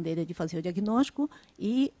a maneira de fazer o diagnóstico,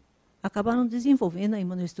 e acabaram desenvolvendo a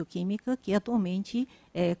imunohistoquímica, que atualmente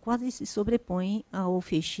quase se sobrepõe ao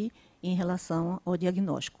FISH em relação ao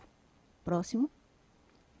diagnóstico. Próximo.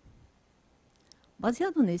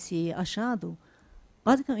 Baseado nesse achado,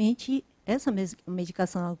 basicamente, essa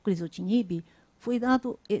medicação crizotinib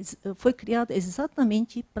foi criada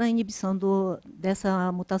exatamente para a inibição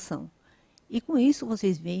dessa mutação. E, com isso,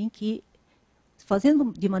 vocês veem que,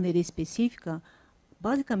 fazendo de maneira específica,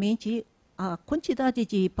 basicamente, a quantidade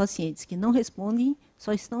de pacientes que não respondem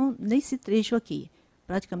só estão nesse trecho aqui.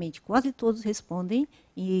 Praticamente quase todos respondem,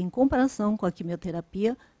 e, em comparação com a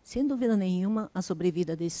quimioterapia, sem dúvida nenhuma, a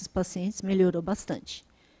sobrevida desses pacientes melhorou bastante.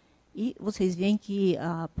 E vocês veem que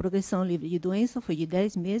a progressão livre de doença foi de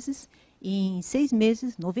 10 meses, e em 6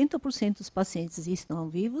 meses, 90% dos pacientes estão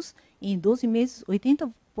vivos, e em 12 meses,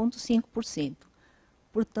 80,5%.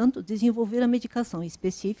 Portanto, desenvolver a medicação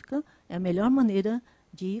específica é a melhor maneira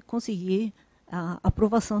de conseguir a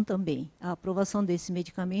aprovação também. A aprovação desse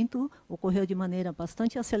medicamento ocorreu de maneira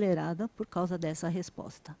bastante acelerada por causa dessa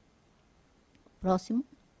resposta. Próximo.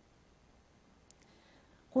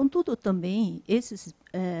 Contudo, também, esses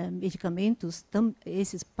medicamentos,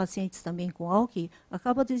 esses pacientes também com ALK,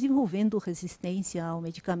 acabam desenvolvendo resistência ao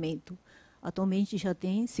medicamento. atualmente já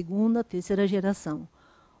tem segunda, terceira geração.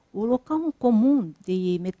 O local comum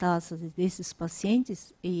de metástase desses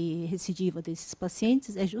pacientes e recidiva desses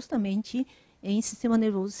pacientes é justamente em sistema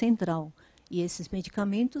nervoso central. E esses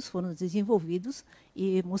medicamentos foram desenvolvidos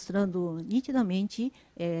e mostrando nitidamente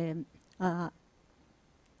a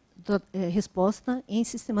resposta em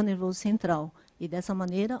sistema nervoso central. E dessa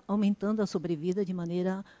maneira, aumentando a sobrevida de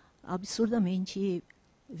maneira absurdamente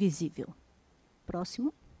visível.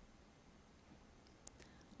 Próximo.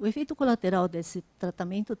 O efeito colateral desse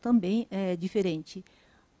tratamento também é diferente.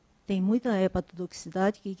 Tem muita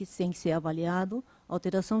hepatotoxicidade que tem que ser avaliado,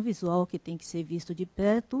 alteração visual que tem que ser visto de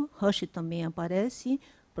perto, rush também aparece,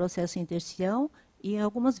 processo intersticial e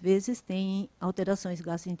algumas vezes tem alterações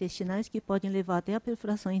gastrointestinais que podem levar até a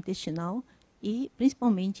perfuração intestinal e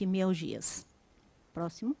principalmente mialgias.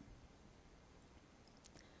 Próximo.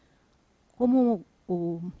 Como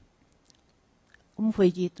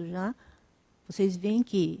foi dito já, vocês veem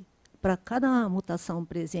que para cada mutação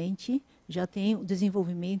presente já tem o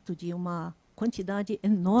desenvolvimento de uma quantidade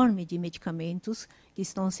enorme de medicamentos que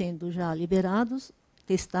estão sendo já liberados,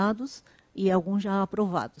 testados e alguns já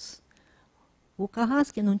aprovados. O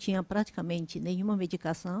Carras, que não tinha praticamente nenhuma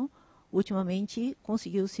medicação, ultimamente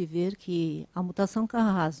conseguiu-se ver que a mutação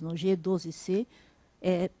Carras no G12C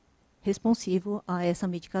é responsivo a essa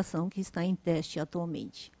medicação que está em teste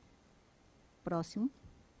atualmente. Próximo.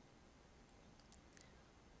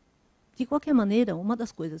 De qualquer maneira, uma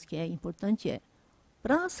das coisas que é importante é,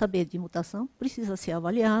 para saber de mutação, precisa ser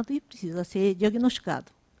avaliado e precisa ser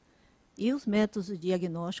diagnosticado. E os métodos de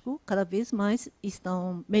diagnóstico cada vez mais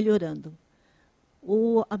estão melhorando.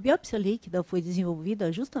 A biópsia líquida foi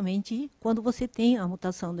desenvolvida justamente quando você tem a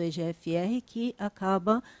mutação do EGFR que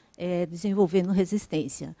acaba desenvolvendo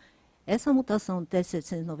resistência. Essa mutação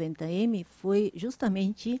T790M foi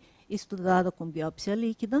justamente estudada com biópsia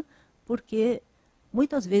líquida, porque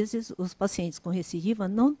muitas vezes os pacientes com recidiva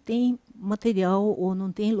não têm material ou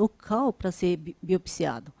não têm local para ser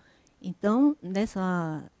biopsiado. Então,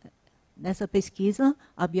 nessa pesquisa,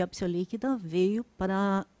 a biópsia líquida veio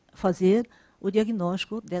para fazer o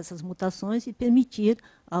diagnóstico dessas mutações e permitir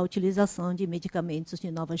a utilização de medicamentos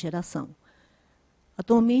de nova geração.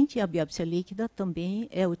 Atualmente, a biópsia líquida também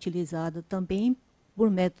é utilizada também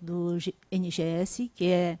por método NGS, que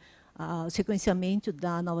é o sequenciamento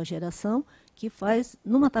da nova geração, que faz,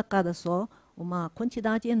 numa tacada só, uma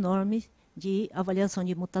quantidade enorme de avaliação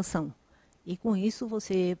de mutação. E com isso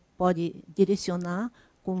você pode direcionar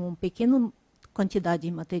com uma pequena quantidade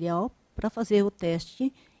de material para fazer o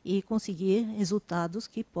teste e conseguir resultados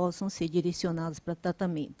que possam ser direcionados para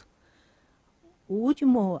tratamento. O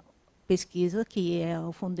último pesquisa, que é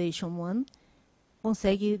o Foundation One,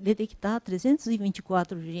 consegue detectar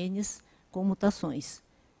 324 genes com mutações.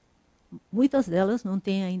 Muitas delas não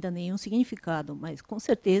têm ainda nenhum significado, mas com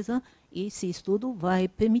certeza esse estudo vai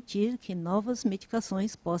permitir que novas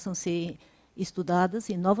medicações possam ser estudadas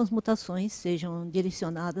e novas mutações sejam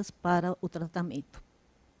direcionadas para o tratamento.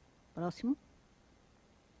 Próximo.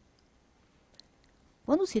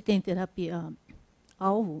 Quando se tem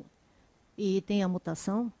terapia-alvo e tem a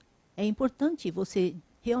mutação, é importante você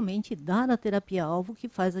realmente dar a terapia-alvo que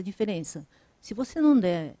faz a diferença. Se você não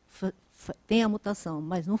der, tem a mutação,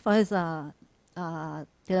 mas não faz a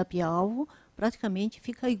terapia-alvo, praticamente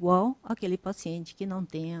fica igual àquele paciente que não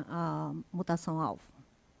tenha a mutação-alvo.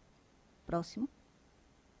 Próximo.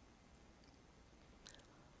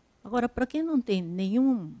 Agora, para quem não tem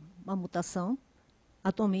nenhuma mutação,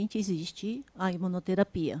 atualmente existe a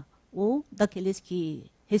imunoterapia, ou daqueles que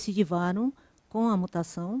recidivaram com a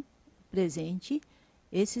mutação presente,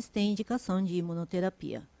 esses têm indicação de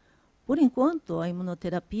imunoterapia. Por enquanto, a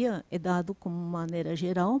imunoterapia é dado como maneira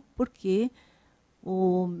geral, porque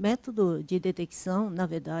o método de detecção, na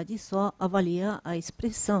verdade, só avalia a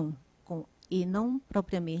expressão e não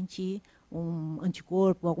propriamente um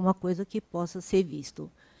anticorpo, alguma coisa que possa ser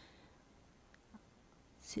visto.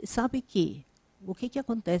 Você sabe que o que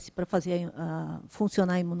acontece para fazer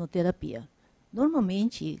funcionar a imunoterapia?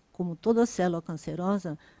 Normalmente, como toda célula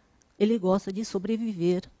cancerosa, ele gosta de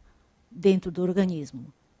sobreviver dentro do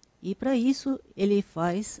organismo. E, para isso, ele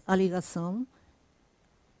faz a ligação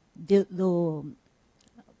do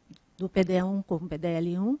PD1 com o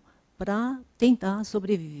PDL1 para tentar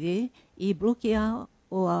sobreviver e bloquear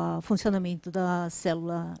o funcionamento da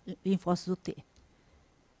célula linfócito T.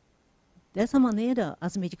 Dessa maneira,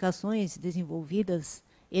 as medicações desenvolvidas,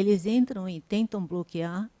 eles entram e tentam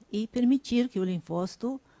bloquear e permitir que o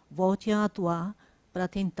linfócito volte a atuar para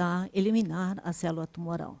tentar eliminar a célula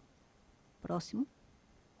tumoral. Próximo.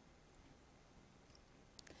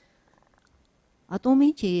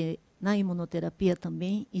 Atualmente, na imunoterapia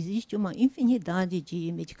também existe uma infinidade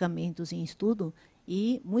de medicamentos em estudo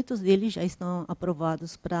e muitos deles já estão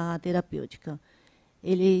aprovados para a terapêutica.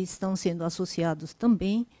 Eles estão sendo associados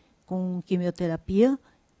também com quimioterapia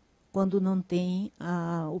quando não tem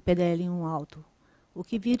o PDL1 alto. O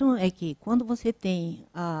que viram é que quando você tem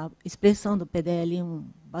a expressão do PDL1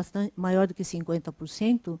 bastante maior do que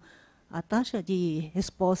 50%, a taxa de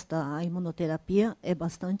resposta à imunoterapia é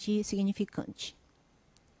bastante significante.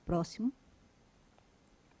 Próximo.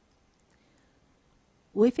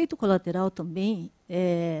 O efeito colateral também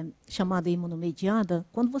é chamado imunomediada.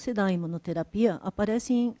 Quando você dá a imunoterapia,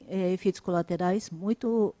 aparecem efeitos colaterais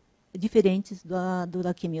muito diferentes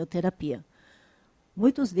da quimioterapia.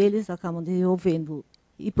 Muitos deles acabam desenvolvendo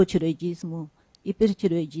hipotireoidismo,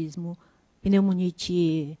 hipertireoidismo,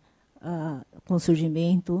 pneumonite com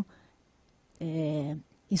surgimento,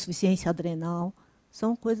 insuficiência adrenal.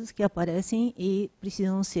 São coisas que aparecem e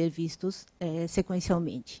precisam ser vistos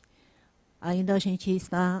sequencialmente. Ainda a gente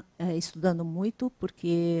está estudando muito,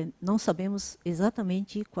 porque não sabemos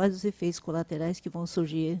exatamente quais os efeitos colaterais que vão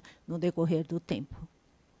surgir no decorrer do tempo.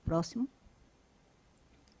 Próximo.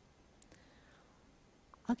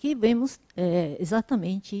 Aqui vemos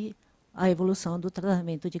exatamente a evolução do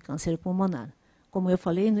tratamento de câncer pulmonar. Como eu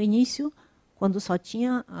falei no início, quando só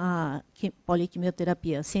tinha a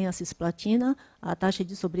poliquimioterapia sem a cisplatina, a taxa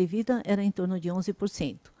de sobrevida era em torno de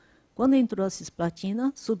 11%. Quando entrou a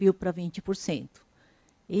cisplatina, subiu para 20%.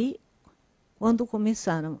 E quando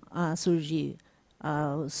começaram a surgir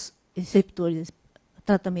os receptores,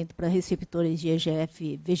 tratamento para receptores de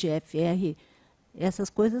EGF, VEGF-R, essas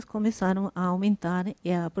coisas começaram a aumentar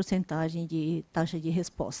a porcentagem de taxa de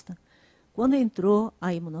resposta. Quando entrou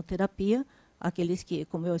a imunoterapia, aqueles que,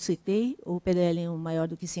 como eu citei, o PDL1 maior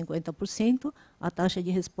do que 50%, a taxa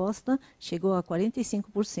de resposta chegou a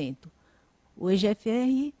 45%. O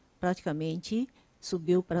EGFR praticamente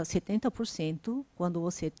subiu para 70% quando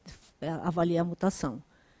você avalia a mutação.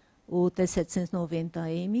 O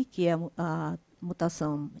T790M, que é a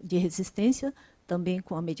mutação de resistência, também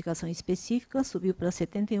com a medicação específica, subiu para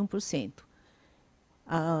 71%.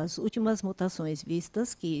 As últimas mutações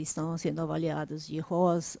vistas, que estão sendo avaliadas de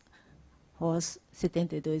ROS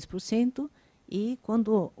 72%, e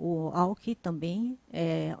quando o ALK também,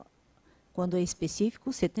 quando é específico,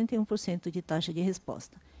 71% de taxa de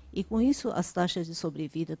resposta. E com isso, as taxas de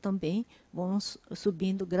sobrevida também vão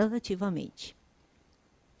subindo gradativamente.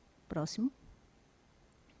 Próximo.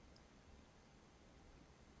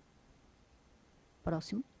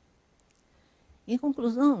 Próximo. Em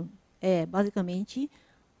conclusão, basicamente,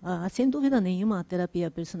 sem dúvida nenhuma, a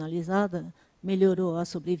terapia personalizada melhorou a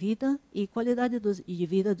sobrevida e qualidade de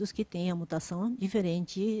vida dos que têm a mutação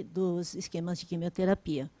diferente dos esquemas de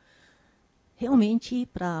quimioterapia. Realmente,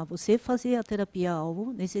 para você fazer a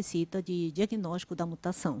terapia-alvo, necessita de diagnóstico da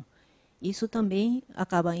mutação. Isso também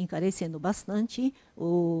acaba encarecendo bastante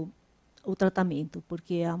o tratamento,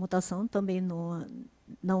 porque a mutação também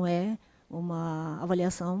não é uma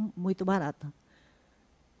avaliação muito barata.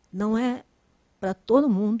 Não é para todo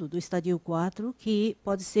mundo do estadio 4 que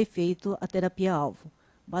pode ser feito a terapia-alvo.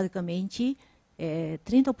 Basicamente,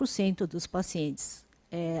 30% dos pacientes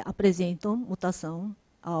apresentam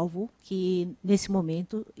mutação-alvo que, nesse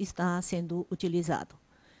momento, está sendo utilizado.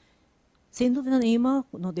 Sem dúvida nenhuma,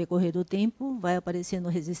 no decorrer do tempo, vai aparecendo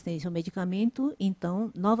resistência ao medicamento, então,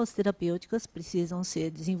 novas terapêuticas precisam ser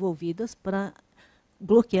desenvolvidas para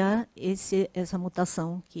bloquear essa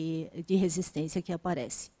mutação de resistência que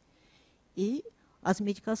aparece. E as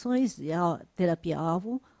medicações de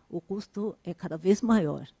terapia-alvo, o custo é cada vez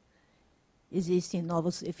maior. Existem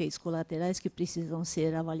novos efeitos colaterais que precisam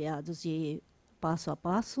ser avaliados de passo a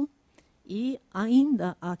passo, e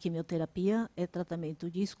ainda a quimioterapia é tratamento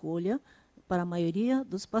de escolha para a maioria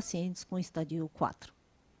dos pacientes com estadio 4.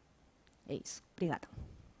 É isso. Obrigada.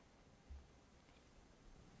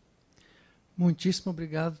 Muitíssimo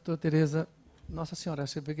obrigado, doutora Tereza. Nossa Senhora,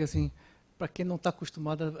 você vê que, assim, para quem não está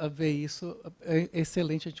acostumado a ver isso, é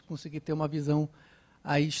excelente a gente conseguir ter uma visão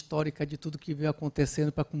aí histórica de tudo que veio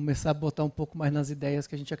acontecendo, para começar a botar um pouco mais nas ideias,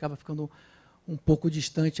 que a gente acaba ficando um pouco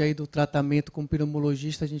distante aí do tratamento como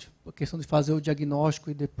pneumologista, a questão de fazer o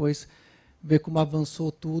diagnóstico e depois ver como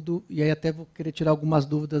avançou tudo, e aí até vou querer tirar algumas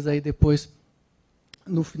dúvidas aí depois,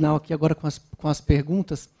 no final aqui agora com as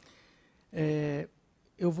perguntas.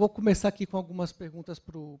 Eu vou começar aqui com algumas perguntas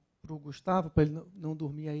para o Gustavo, para ele não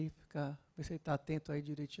dormir aí, ver se ele está atento aí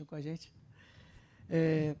direitinho com a gente.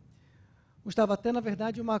 Gustavo, até na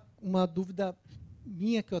verdade uma dúvida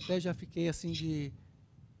minha, que eu até já fiquei assim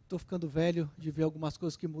estou ficando velho, de ver algumas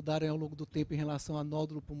coisas que mudaram ao longo do tempo em relação a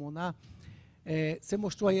nódulo pulmonar. Você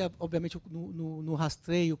mostrou aí, obviamente, no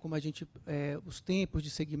rastreio, como a gente, os tempos de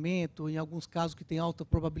segmento, em alguns casos que tem alta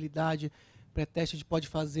probabilidade pré-teste, a gente pode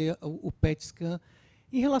fazer o PET scan.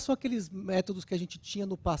 Em relação àqueles métodos que a gente tinha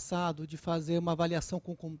no passado, de fazer uma avaliação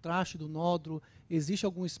com contraste do nódulo, existe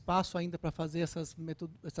algum espaço ainda para fazer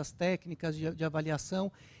essas técnicas de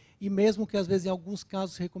avaliação? E mesmo que, às vezes, em alguns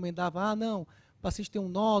casos, se recomendava, não, o paciente tem um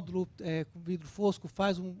nódulo com vidro fosco,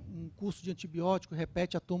 faz um curso de antibiótico,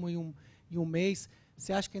 repete a toma em um mês.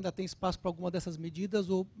 Você acha que ainda tem espaço para alguma dessas medidas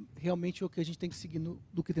ou realmente é o que a gente tem que seguir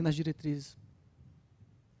do que tem nas diretrizes?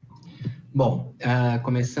 Bom,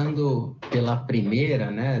 começando pela primeira,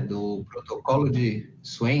 né, do protocolo de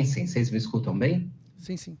Swensen, vocês me escutam bem?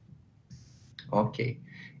 Sim, sim. Ok.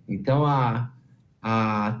 Então,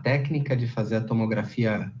 a técnica de fazer a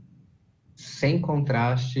tomografia sem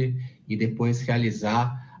contraste e depois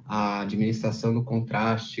realizar a administração do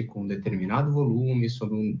contraste com determinado volume,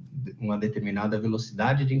 sob uma determinada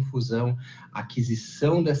velocidade de infusão,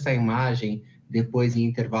 aquisição dessa imagem depois em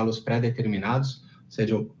intervalos pré-determinados, ou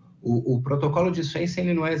seja, o protocolo de Swensen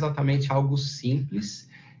ele não é exatamente algo simples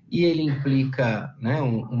e ele implica, né,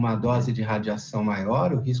 uma dose de radiação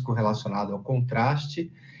maior, o risco relacionado ao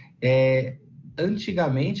contraste.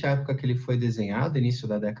 Antigamente, a época que ele foi desenhado, início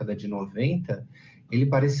da década de 90, ele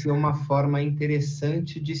parecia uma forma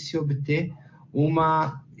interessante de se obter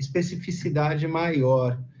uma especificidade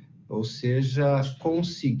maior, ou seja,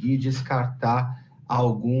 conseguir descartar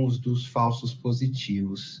alguns dos falsos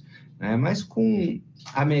positivos. Mas com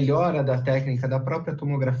a melhora da técnica da própria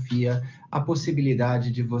tomografia, a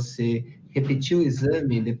possibilidade de você repetir o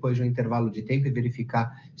exame depois de um intervalo de tempo e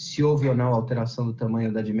verificar se houve ou não alteração do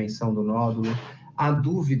tamanho da dimensão do nódulo, a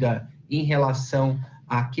dúvida em relação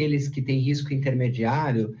àqueles que têm risco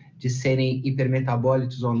intermediário de serem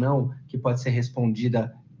hipermetabólitos ou não, que pode ser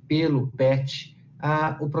respondida pelo PET,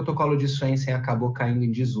 o protocolo de Swensen acabou caindo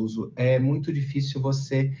em desuso. É muito difícil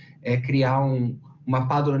você criar uma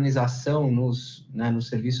padronização nos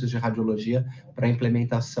serviços de radiologia para a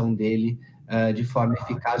implementação dele de forma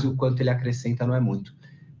eficaz, e o quanto ele acrescenta não é muito.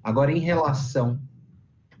 Agora, em relação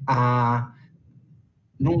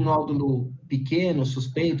num nódulo pequeno,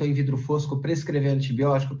 suspeito, ou em vidro fosco, prescrever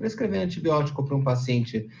antibiótico para um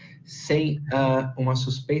paciente sem uma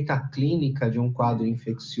suspeita clínica de um quadro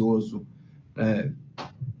infeccioso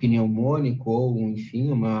pneumônico ou,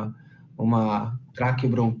 enfim, uma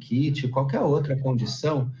traqueobronquite, qualquer outra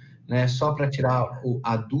condição, né, só para tirar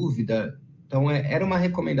a dúvida. Então, era uma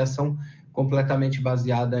recomendação completamente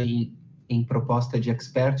baseada em proposta de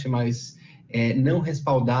expert, mas não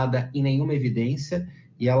respaldada em nenhuma evidência,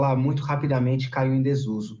 e ela muito rapidamente caiu em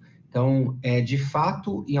desuso. Então, de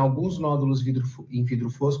fato, em alguns nódulos em vidro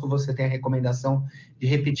fosco, você tem a recomendação de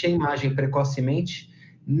repetir a imagem precocemente,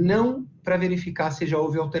 não para verificar se já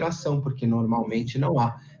houve alteração, porque normalmente não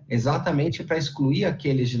há, exatamente para excluir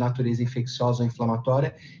aqueles de natureza infecciosa ou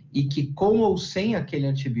inflamatória e que, com ou sem aquele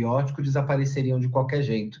antibiótico, desapareceriam de qualquer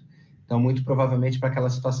jeito. Então, muito provavelmente, para aquela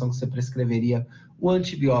situação que você prescreveria o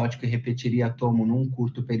antibiótico e repetiria a tomo num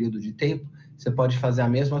curto período de tempo, você pode fazer a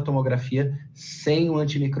mesma tomografia sem o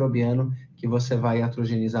antimicrobiano, que você vai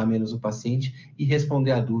iatrogenizar menos o paciente e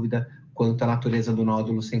responder a dúvida quanto à natureza do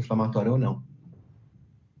nódulo, se é inflamatório ou não.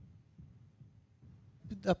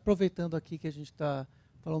 Aproveitando aqui que a gente está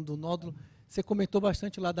falando do nódulo, você comentou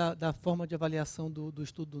bastante lá da forma de avaliação do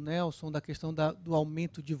estudo do Nelson, da questão do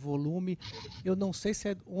aumento de volume. Eu não sei se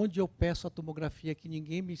é onde eu peço a tomografia, que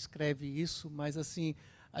ninguém me escreve isso, mas assim,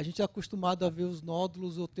 a gente é acostumado a ver os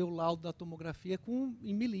nódulos ou ter o laudo da tomografia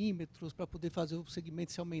em milímetros para poder fazer o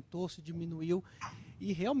segmento se aumentou, se diminuiu.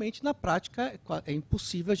 E realmente, na prática, é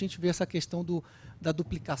impossível a gente ver essa questão da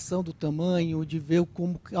duplicação do tamanho, de ver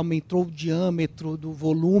como aumentou o diâmetro, do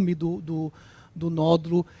volume do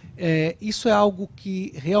nódulo. Isso é algo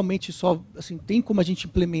que realmente só assim, tem como a gente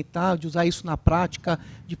implementar, de usar isso na prática,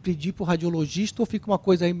 de pedir para o radiologista, ou fica uma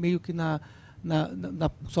coisa aí meio que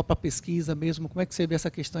só para pesquisa mesmo? Como é que você vê essa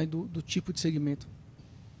questão aí do tipo de segmento?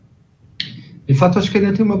 De fato, acho que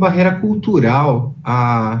ainda tem uma barreira cultural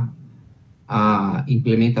a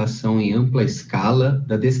implementação em ampla escala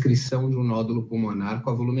da descrição de um nódulo pulmonar com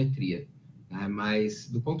a volumetria. Mas,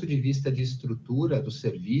 do ponto de vista de estrutura dos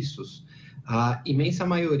serviços, a imensa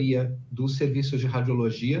maioria dos serviços de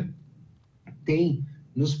radiologia tem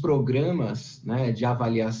nos programas, né, de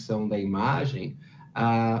avaliação da imagem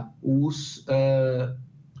os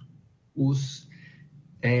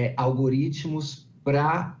algoritmos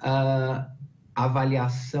para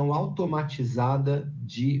avaliação automatizada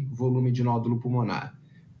de volume de nódulo pulmonar.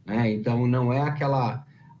 Então, não é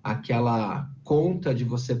aquela conta de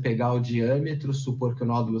você pegar o diâmetro, supor que o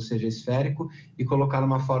nódulo seja esférico e colocar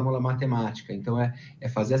numa fórmula matemática. Então, é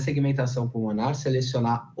fazer a segmentação pulmonar,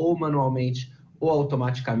 selecionar ou manualmente ou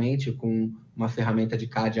automaticamente com uma ferramenta de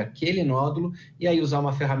CAD aquele nódulo e aí usar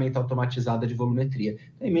uma ferramenta automatizada de volumetria.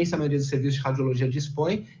 A imensa maioria dos serviços de radiologia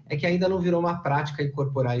dispõe, é que ainda não virou uma prática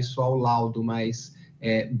incorporar isso ao laudo, mas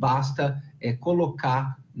basta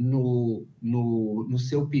colocar no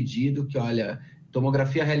seu pedido que, olha,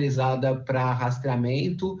 tomografia realizada para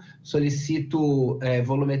rastreamento, solicito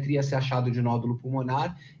volumetria se achado de nódulo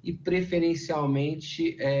pulmonar e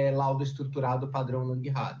preferencialmente laudo estruturado padrão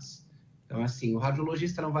Lange-Hades. Então, assim, o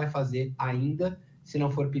radiologista não vai fazer ainda, se não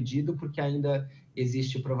for pedido, porque ainda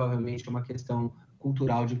existe provavelmente uma questão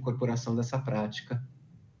cultural de incorporação dessa prática.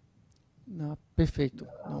 Não, perfeito,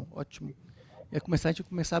 não, ótimo. A gente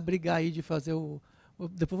começar a brigar aí de fazer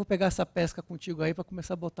depois vou pegar essa pesca contigo aí para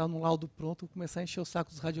começar a botar no laudo pronto, começar a encher o saco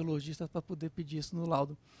dos radiologistas para poder pedir isso no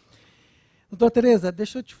laudo. Doutora Tereza,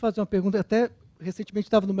 deixa eu te fazer uma pergunta. Até recentemente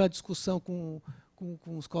estava numa discussão com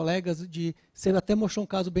os colegas, você até mostrou um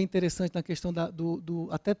caso bem interessante na questão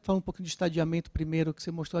até falando um pouquinho de estadiamento primeiro, que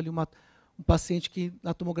você mostrou ali um paciente que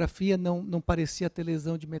na tomografia não parecia ter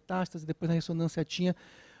lesão de metástase, depois na ressonância tinha.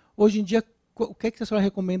 Hoje em dia, o que é que a senhora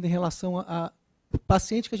recomenda em relação a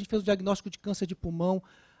paciente que a gente fez o diagnóstico de câncer de pulmão,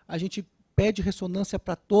 a gente pede ressonância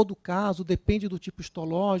para todo o caso, depende do tipo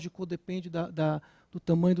histológico, depende do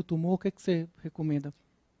tamanho do tumor, o que é que você recomenda?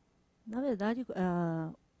 Na verdade,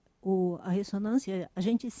 a ressonância, a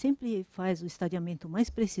gente sempre faz o estadiamento mais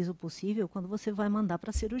preciso possível quando você vai mandar para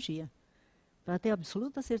a cirurgia. Para ter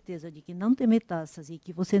absoluta certeza de que não tem metástase e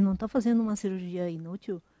que você não está fazendo uma cirurgia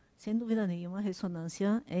inútil, sem dúvida nenhuma, a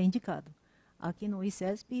ressonância é indicada. Aqui no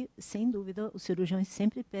ICESP, sem dúvida, os cirurgiões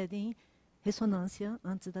sempre pedem ressonância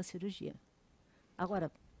antes da cirurgia.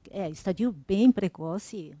 Agora, estadio bem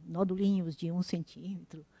precoce, nódulinhos de 1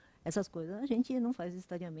 centímetro, essas coisas, a gente não faz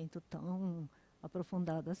estadiamento tão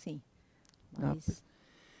aprofundado assim. Mas...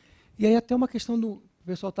 E aí até uma questão o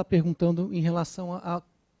pessoal está perguntando em relação a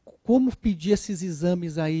como pedir esses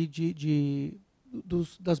exames aí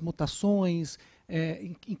das mutações,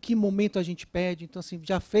 em que momento a gente pede. Então, assim,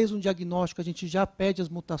 já fez um diagnóstico, a gente já pede as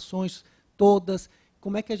mutações todas.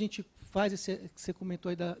 Como é que a gente faz que você comentou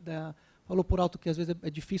aí falou por alto que às vezes é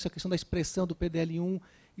difícil a questão da expressão do PDL1,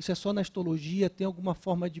 isso é só na histologia, tem alguma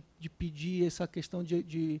forma de pedir essa questão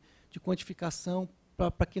de quantificação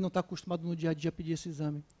para quem não está acostumado no dia a dia a pedir esse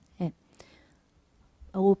exame?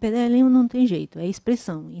 O PDL1 não tem jeito, é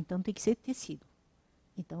expressão, então tem que ser tecido.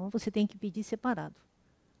 Então você tem que pedir separado.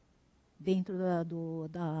 Dentro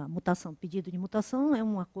da mutação, pedido de mutação é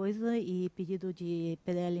uma coisa e pedido de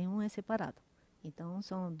PDL1 é separado. Então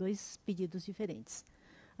são 2 pedidos diferentes.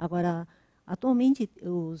 Agora, atualmente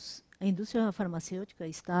a indústria farmacêutica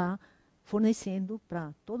está fornecendo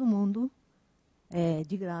para todo mundo,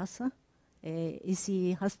 de graça,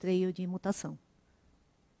 esse rastreio de mutação.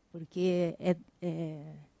 Porque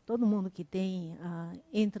todo mundo que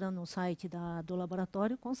entra no site do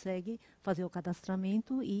laboratório consegue fazer o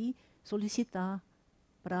cadastramento e solicitar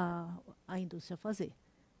para a indústria fazer.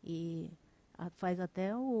 E faz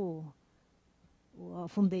até a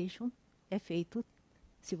foundation é feito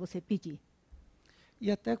se você pedir.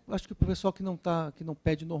 E até acho que o pessoal que não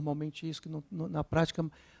pede normalmente isso, que na prática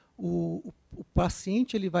o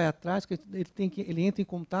paciente ele vai atrás, ele entra em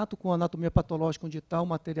contato com a anatomia patológica onde está o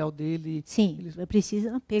material dele. Sim, ele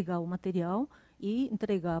precisa pegar o material e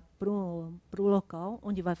entregar para o local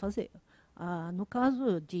onde vai fazer. No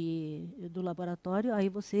caso do laboratório, aí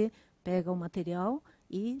você pega o material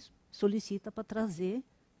e solicita para trazer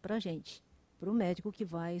para a gente, para o médico que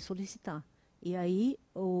vai solicitar. E aí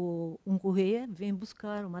um courier vem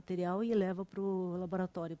buscar o material e leva para o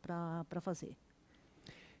laboratório para fazer.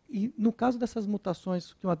 E no caso dessas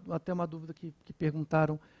mutações, até uma dúvida que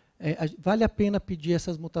perguntaram, vale a pena pedir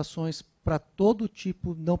essas mutações para todo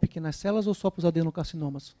tipo não pequenas células ou só para os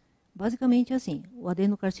adenocarcinomas? Basicamente assim, o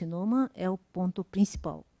adenocarcinoma é o ponto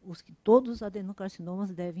principal. Todos os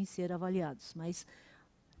adenocarcinomas devem ser avaliados, mas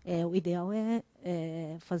o ideal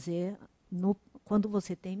é fazer quando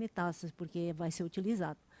você tem metástase, porque vai ser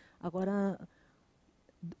utilizado. Agora,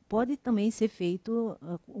 pode também ser feito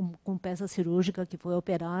com peça cirúrgica que foi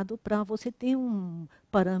operado, para você ter um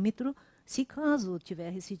parâmetro, se caso tiver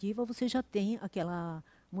recidiva, você já tem aquela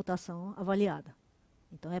mutação avaliada.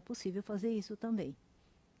 Então, é possível fazer isso também.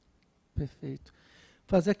 Perfeito.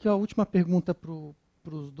 Fazer aqui a última pergunta para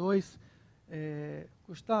os dois.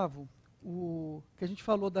 Gustavo, que a gente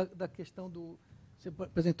falou da questão você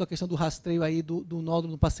apresentou a questão do rastreio aí do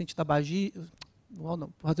nódulo no paciente tabagista,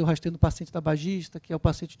 fazer o rastreio no paciente tabagista, que é o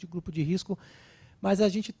paciente de grupo de risco, mas a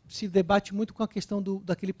gente se debate muito com a questão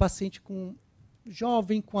daquele paciente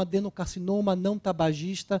jovem com adenocarcinoma não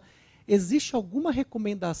tabagista. Existe alguma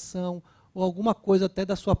recomendação ou alguma coisa até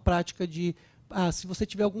da sua prática de, se você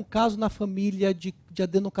tiver algum caso na família de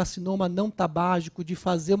adenocarcinoma não tabágico, de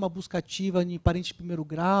fazer uma busca ativa em parente de primeiro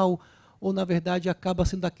grau, ou, na verdade, acaba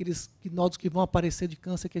sendo daqueles nódulos que vão aparecer de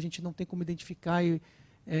câncer que a gente não tem como identificar e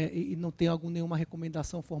não tem nenhuma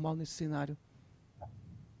recomendação formal nesse cenário?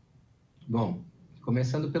 Bom,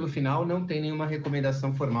 começando pelo final, não tem nenhuma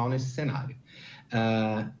recomendação formal nesse cenário.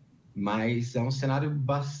 Mas é um cenário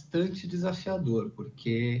bastante desafiador,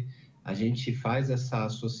 porque a gente faz essa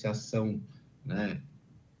associação, né,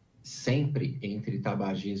 sempre entre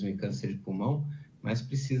tabagismo e câncer de pulmão, mas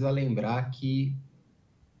precisa lembrar que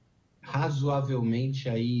razoavelmente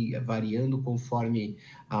aí variando conforme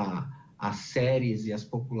as séries e as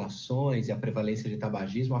populações e a prevalência de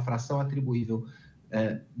tabagismo, a fração atribuível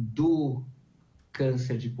do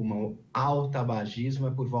câncer de pulmão ao tabagismo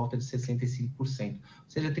é por volta de 65%. Ou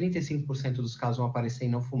seja, 35% dos casos vão aparecer em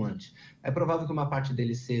não fumantes. É provável que uma parte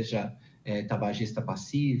deles seja tabagista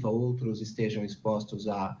passiva, outros estejam expostos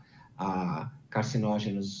a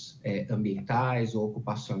carcinógenos ambientais ou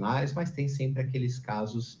ocupacionais, mas tem sempre aqueles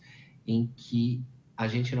casos em que a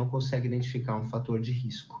gente não consegue identificar um fator de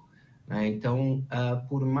risco, né? Então,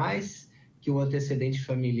 por mais que o antecedente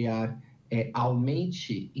familiar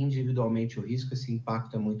aumente individualmente o risco, esse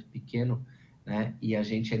impacto é muito pequeno, né? E a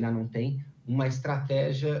gente ainda não tem uma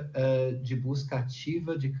estratégia de busca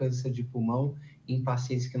ativa de câncer de pulmão em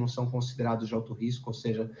pacientes que não são considerados de alto risco, ou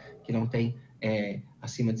seja, que não têm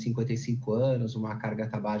acima de 55 anos, uma carga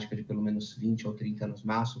tabágica de pelo menos 20 ou 30 anos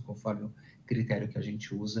máximo, conforme o critério que a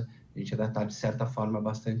gente usa. A gente ainda está, de certa forma,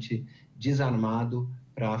 bastante desarmado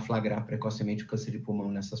para flagrar precocemente o câncer de pulmão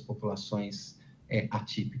nessas populações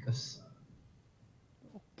atípicas.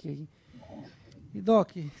 Ok. E,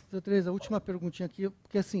 Doc, doutora Tereza, última perguntinha aqui,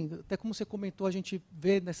 porque assim, até como você comentou, a gente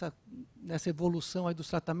vê nessa evolução aí dos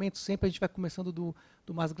tratamentos, sempre a gente vai começando do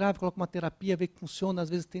mais grave, coloca uma terapia, vê que funciona, às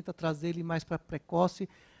vezes tenta trazer ele mais para precoce.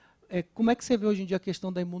 Como é que você vê hoje em dia a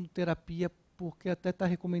questão da imunoterapia, porque até está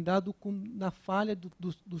recomendado na falha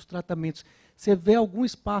dos tratamentos. Você vê algum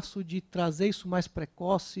espaço de trazer isso mais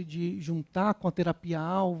precoce, de juntar com a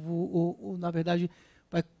terapia-alvo, ou na verdade,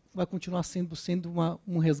 vai continuar sendo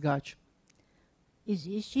um resgate?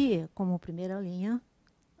 Existe, como primeira linha,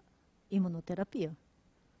 imunoterapia.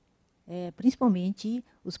 Principalmente,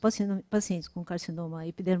 os pacientes com carcinoma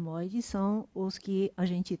epidermoide são os que a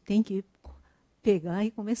gente tem que pegar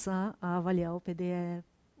e começar a avaliar o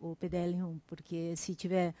PDL1, porque se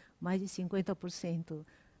tiver mais de 50%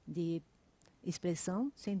 de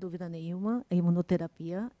expressão, sem dúvida nenhuma, a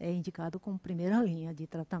imunoterapia é indicado como primeira linha de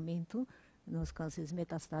tratamento nos cânceres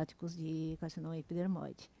metastáticos de carcinoma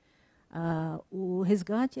epidermoide. O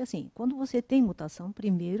resgate, assim, quando você tem mutação,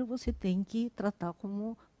 primeiro você tem que tratar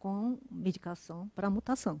com medicação para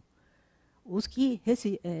mutação. Os que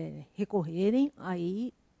recorrerem,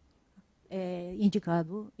 aí é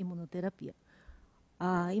indicado imunoterapia.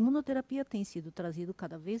 A imunoterapia tem sido trazida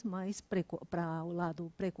cada vez mais para o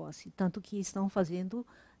lado precoce, tanto que estão fazendo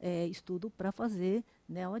estudo para fazer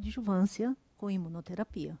neoadjuvância com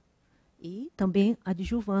imunoterapia. E também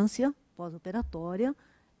adjuvância pós-operatória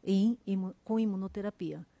com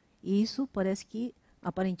imunoterapia. E isso parece que,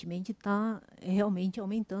 aparentemente, está realmente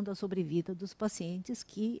aumentando a sobrevida dos pacientes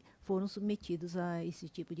que foram submetidos a esse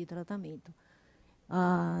tipo de tratamento.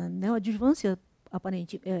 A neoadjuvância,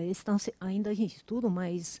 estão ainda em estudo,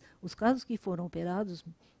 mas os casos que foram operados,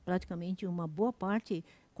 praticamente uma boa parte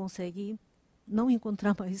consegue não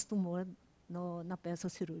encontrar mais tumor na peça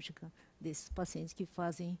cirúrgica desses pacientes que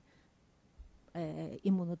fazem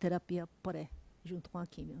imunoterapia pré, junto com a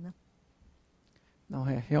quimio, né? Não,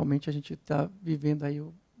 realmente a gente está vivendo aí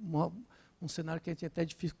um cenário que a gente até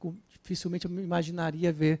dificilmente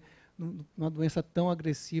imaginaria ver uma doença tão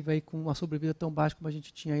agressiva aí, com uma sobrevida tão baixa como a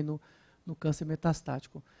gente tinha aí no câncer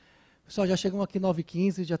metastático. Pessoal, já chegamos aqui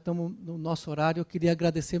 9h15, já estamos no nosso horário. Eu queria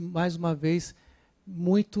agradecer mais uma vez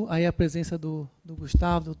muito aí a presença do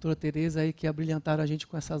Gustavo, da doutora Tereza, aí, que abrilhantaram a gente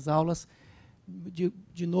com essas aulas.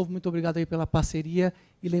 De novo, muito obrigado aí pela parceria,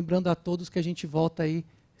 e lembrando a todos que a gente volta aí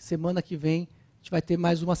semana que vem. A gente vai ter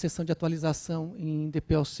mais uma sessão de atualização em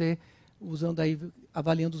DPLC,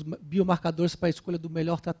 avaliando os biomarcadores para a escolha do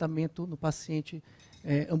melhor tratamento no paciente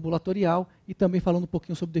ambulatorial, e também falando um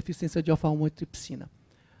pouquinho sobre deficiência de alfa-1 e tripsina.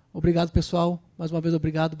 Obrigado, pessoal. Mais uma vez,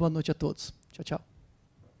 obrigado. Boa noite a todos. Tchau, tchau.